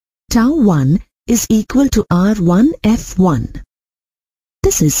have tau 1 is equal to R1 F1.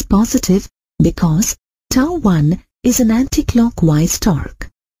 This is positive because tau 1 is an anti-clockwise torque.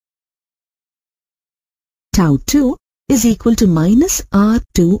 tau 2 is equal to minus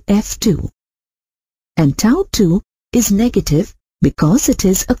R2F2. And tau 2 is negative because it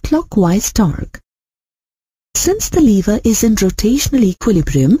is a clockwise torque. Since the lever is in rotational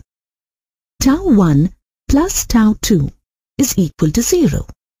equilibrium, tau 1 plus tau 2 is equal to 0.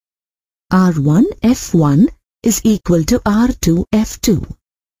 R1F1 is equal to R2F2.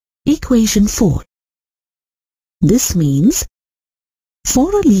 Equation 4. This means for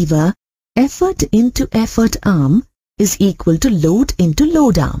a lever, effort into effort arm is equal to load into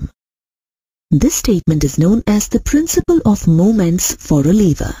load arm. This statement is known as the principle of moments for a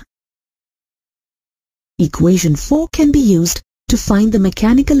lever. Equation 4 can be used to find the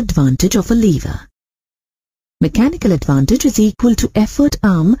mechanical advantage of a lever. Mechanical advantage is equal to effort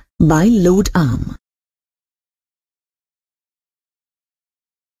arm by load arm.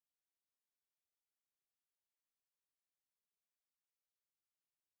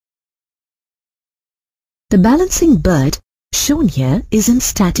 The balancing bird shown here is in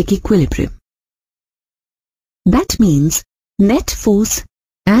static equilibrium. That means net force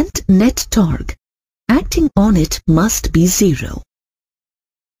and net torque acting on it must be 0.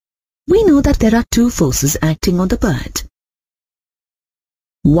 We know that there are two forces acting on the bird.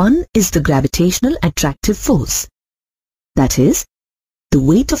 One is the gravitational attractive force, that is, the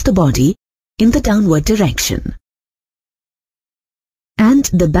weight of the body in the downward direction, and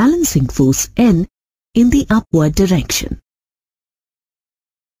the balancing force N in the upward direction.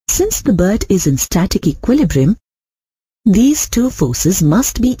 Since the bird is in static equilibrium, these two forces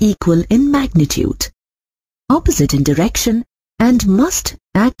must be equal in magnitude, opposite in direction, and must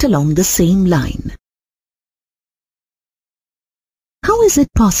act along the same line. How is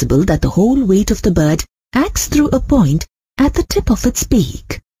it possible that the whole weight of the bird acts through a point at the tip of its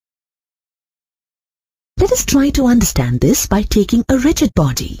beak? Let us try to understand this by taking a rigid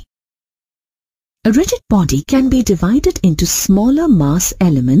body. A rigid body can be divided into smaller mass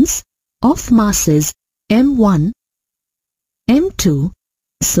elements of masses m1, m2,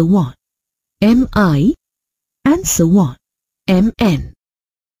 so on, mi, and so on, mn.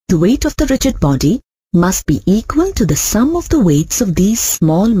 The weight of the rigid body must be equal to the sum of the weights of these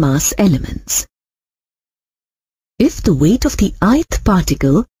small mass elements. If the weight of the ith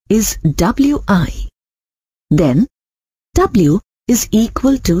particle is Wi, then W is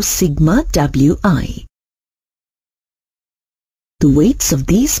equal to sigma Wi. The weights of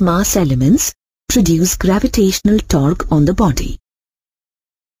these mass elements produce gravitational torque on the body.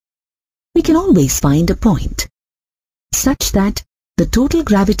 We can always find a point such that the total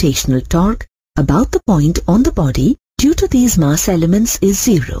gravitational torque about the point on the body due to these mass elements is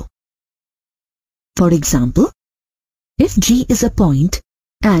 0. For example, if G is a point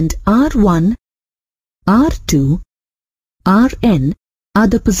and R1, R2, Rn are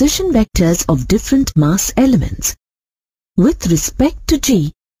the position vectors of different mass elements with respect to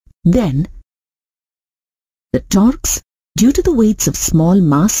G, then the torques due to the weights of small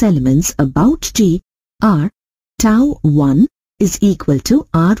mass elements about G are tau 1 is equal to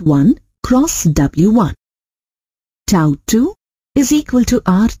R1 cross W1, tau 2 is equal to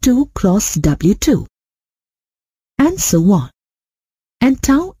R2 cross W2, and so on, and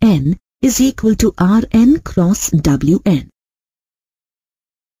tau n is equal to Rn cross Wn.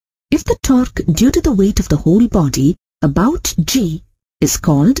 If the torque due to the weight of the whole body about G is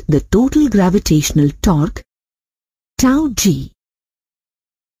called the total gravitational torque, tau G,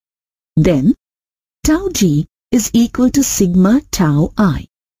 then tau G is equal to sigma tau I,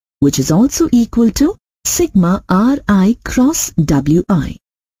 which is also equal to sigma Ri cross Wi.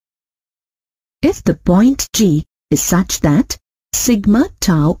 If the point G is such that sigma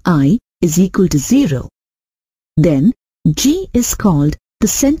tau I is equal to 0, then G is called the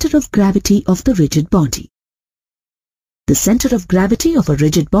center of gravity of the rigid body. The center of gravity of a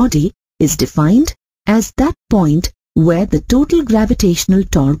rigid body is defined as that point where the total gravitational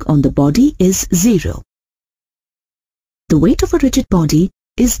torque on the body is 0. The weight of a rigid body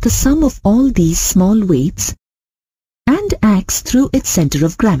is the sum of all these small weights and acts through its center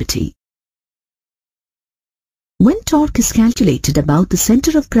of gravity. When torque is calculated about the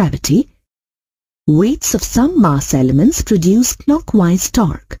center of gravity, weights of some mass elements produce clockwise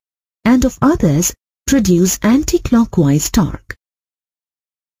torque and of others produce anti-clockwise torque,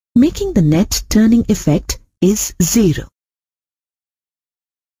 making the net turning effect is 0.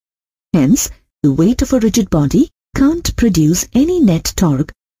 Hence, the weight of a rigid body can't produce any net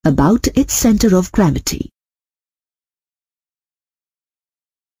torque about its center of gravity.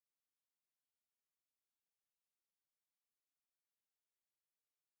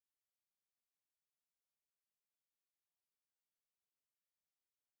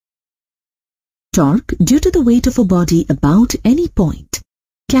 Torque due to the weight of a body about any point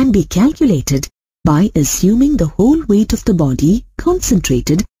can be calculated by assuming the whole weight of the body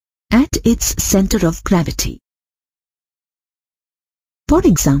concentrated at its center of gravity. For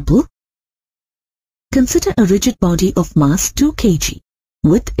example, consider a rigid body of mass 2 kg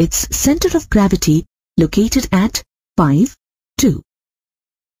with its center of gravity located at 5, 2.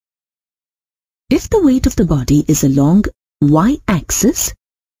 If the weight of the body is along y-axis,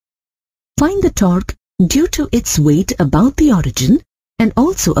 find the torque due to its weight about the origin and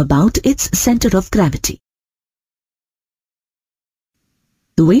also about its center of gravity.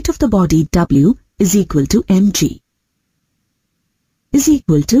 The weight of the body W is equal to mg, is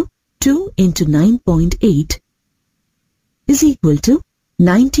equal to 2 into 9.8 is equal to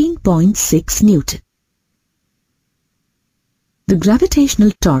 19.6 Newton. The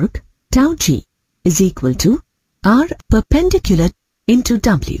gravitational torque tau g is equal to R perpendicular into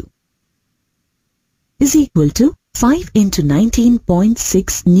W is equal to 5 into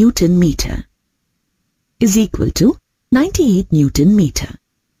 19.6 Newton meter is equal to 98 Newton meter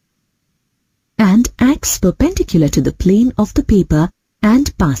and acts perpendicular to the plane of the paper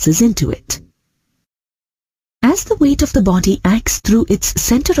and passes into it. As the weight of the body acts through its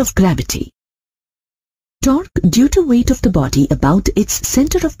center of gravity, torque due to weight of the body about its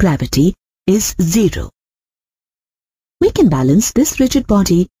center of gravity is 0. We can balance this rigid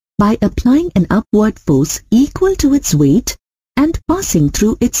body by applying an upward force equal to its weight and passing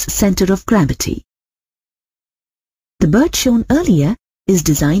through its center of gravity. The bird shown earlier is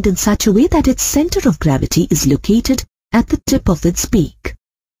designed in such a way that its center of gravity is located at the tip of its beak.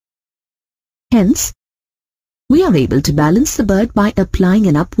 Hence, we are able to balance the bird by applying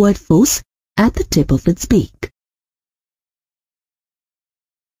an upward force at the tip of its beak.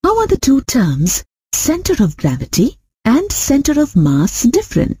 How are the two terms, center of gravity and center of mass,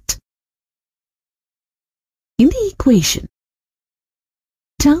 different? In the equation,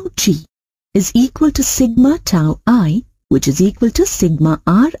 tau g is equal to sigma tau I, which is equal to sigma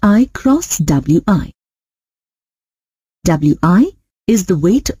Ri cross Wi. Wi is the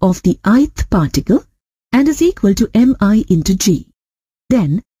weight of the ith particle and is equal to mi into g.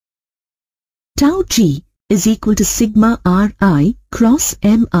 Then, tau g is equal to sigma Ri cross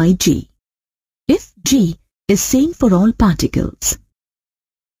mig, if g is same for all particles.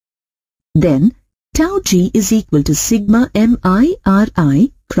 Then, tau g is equal to sigma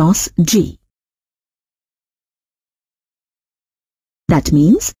mi cross g. That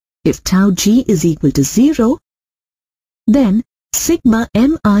means, if tau g is equal to 0, then sigma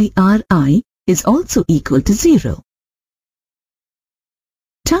mi is also equal to 0.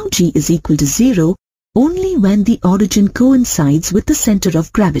 Tau g is equal to 0 only when the origin coincides with the center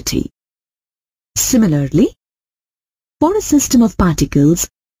of gravity. Similarly, for a system of particles,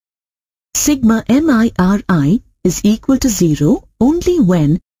 sigma mi is equal to 0 only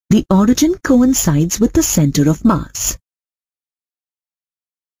when the origin coincides with the center of mass.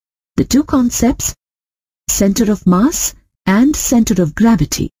 The two concepts, center of mass and center of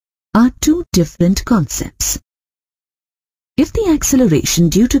gravity, are two different concepts. If the acceleration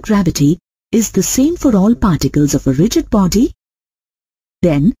due to gravity is the same for all particles of a rigid body,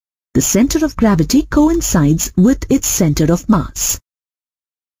 then the center of gravity coincides with its center of mass.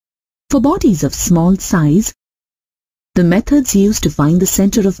 For bodies of small size, the methods used to find the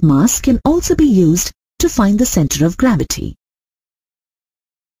center of mass can also be used to find the center of gravity.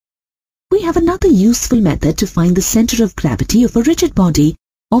 We have another useful method to find the center of gravity of a rigid body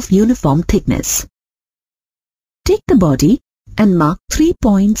of uniform thickness. Take the body and mark 3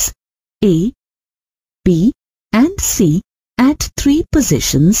 points A, B and C at 3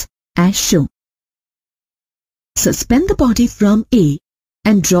 positions as shown. Suspend the body from A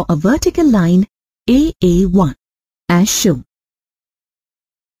and draw a vertical line AA1 as shown.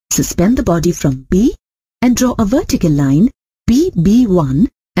 Suspend the body from B and draw a vertical line BB1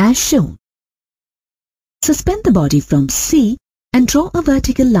 as shown. Suspend the body from C and draw a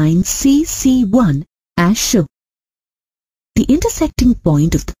vertical line CC1 as shown. The intersecting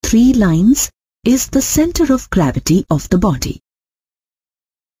point of the 3 lines is the center of gravity of the body.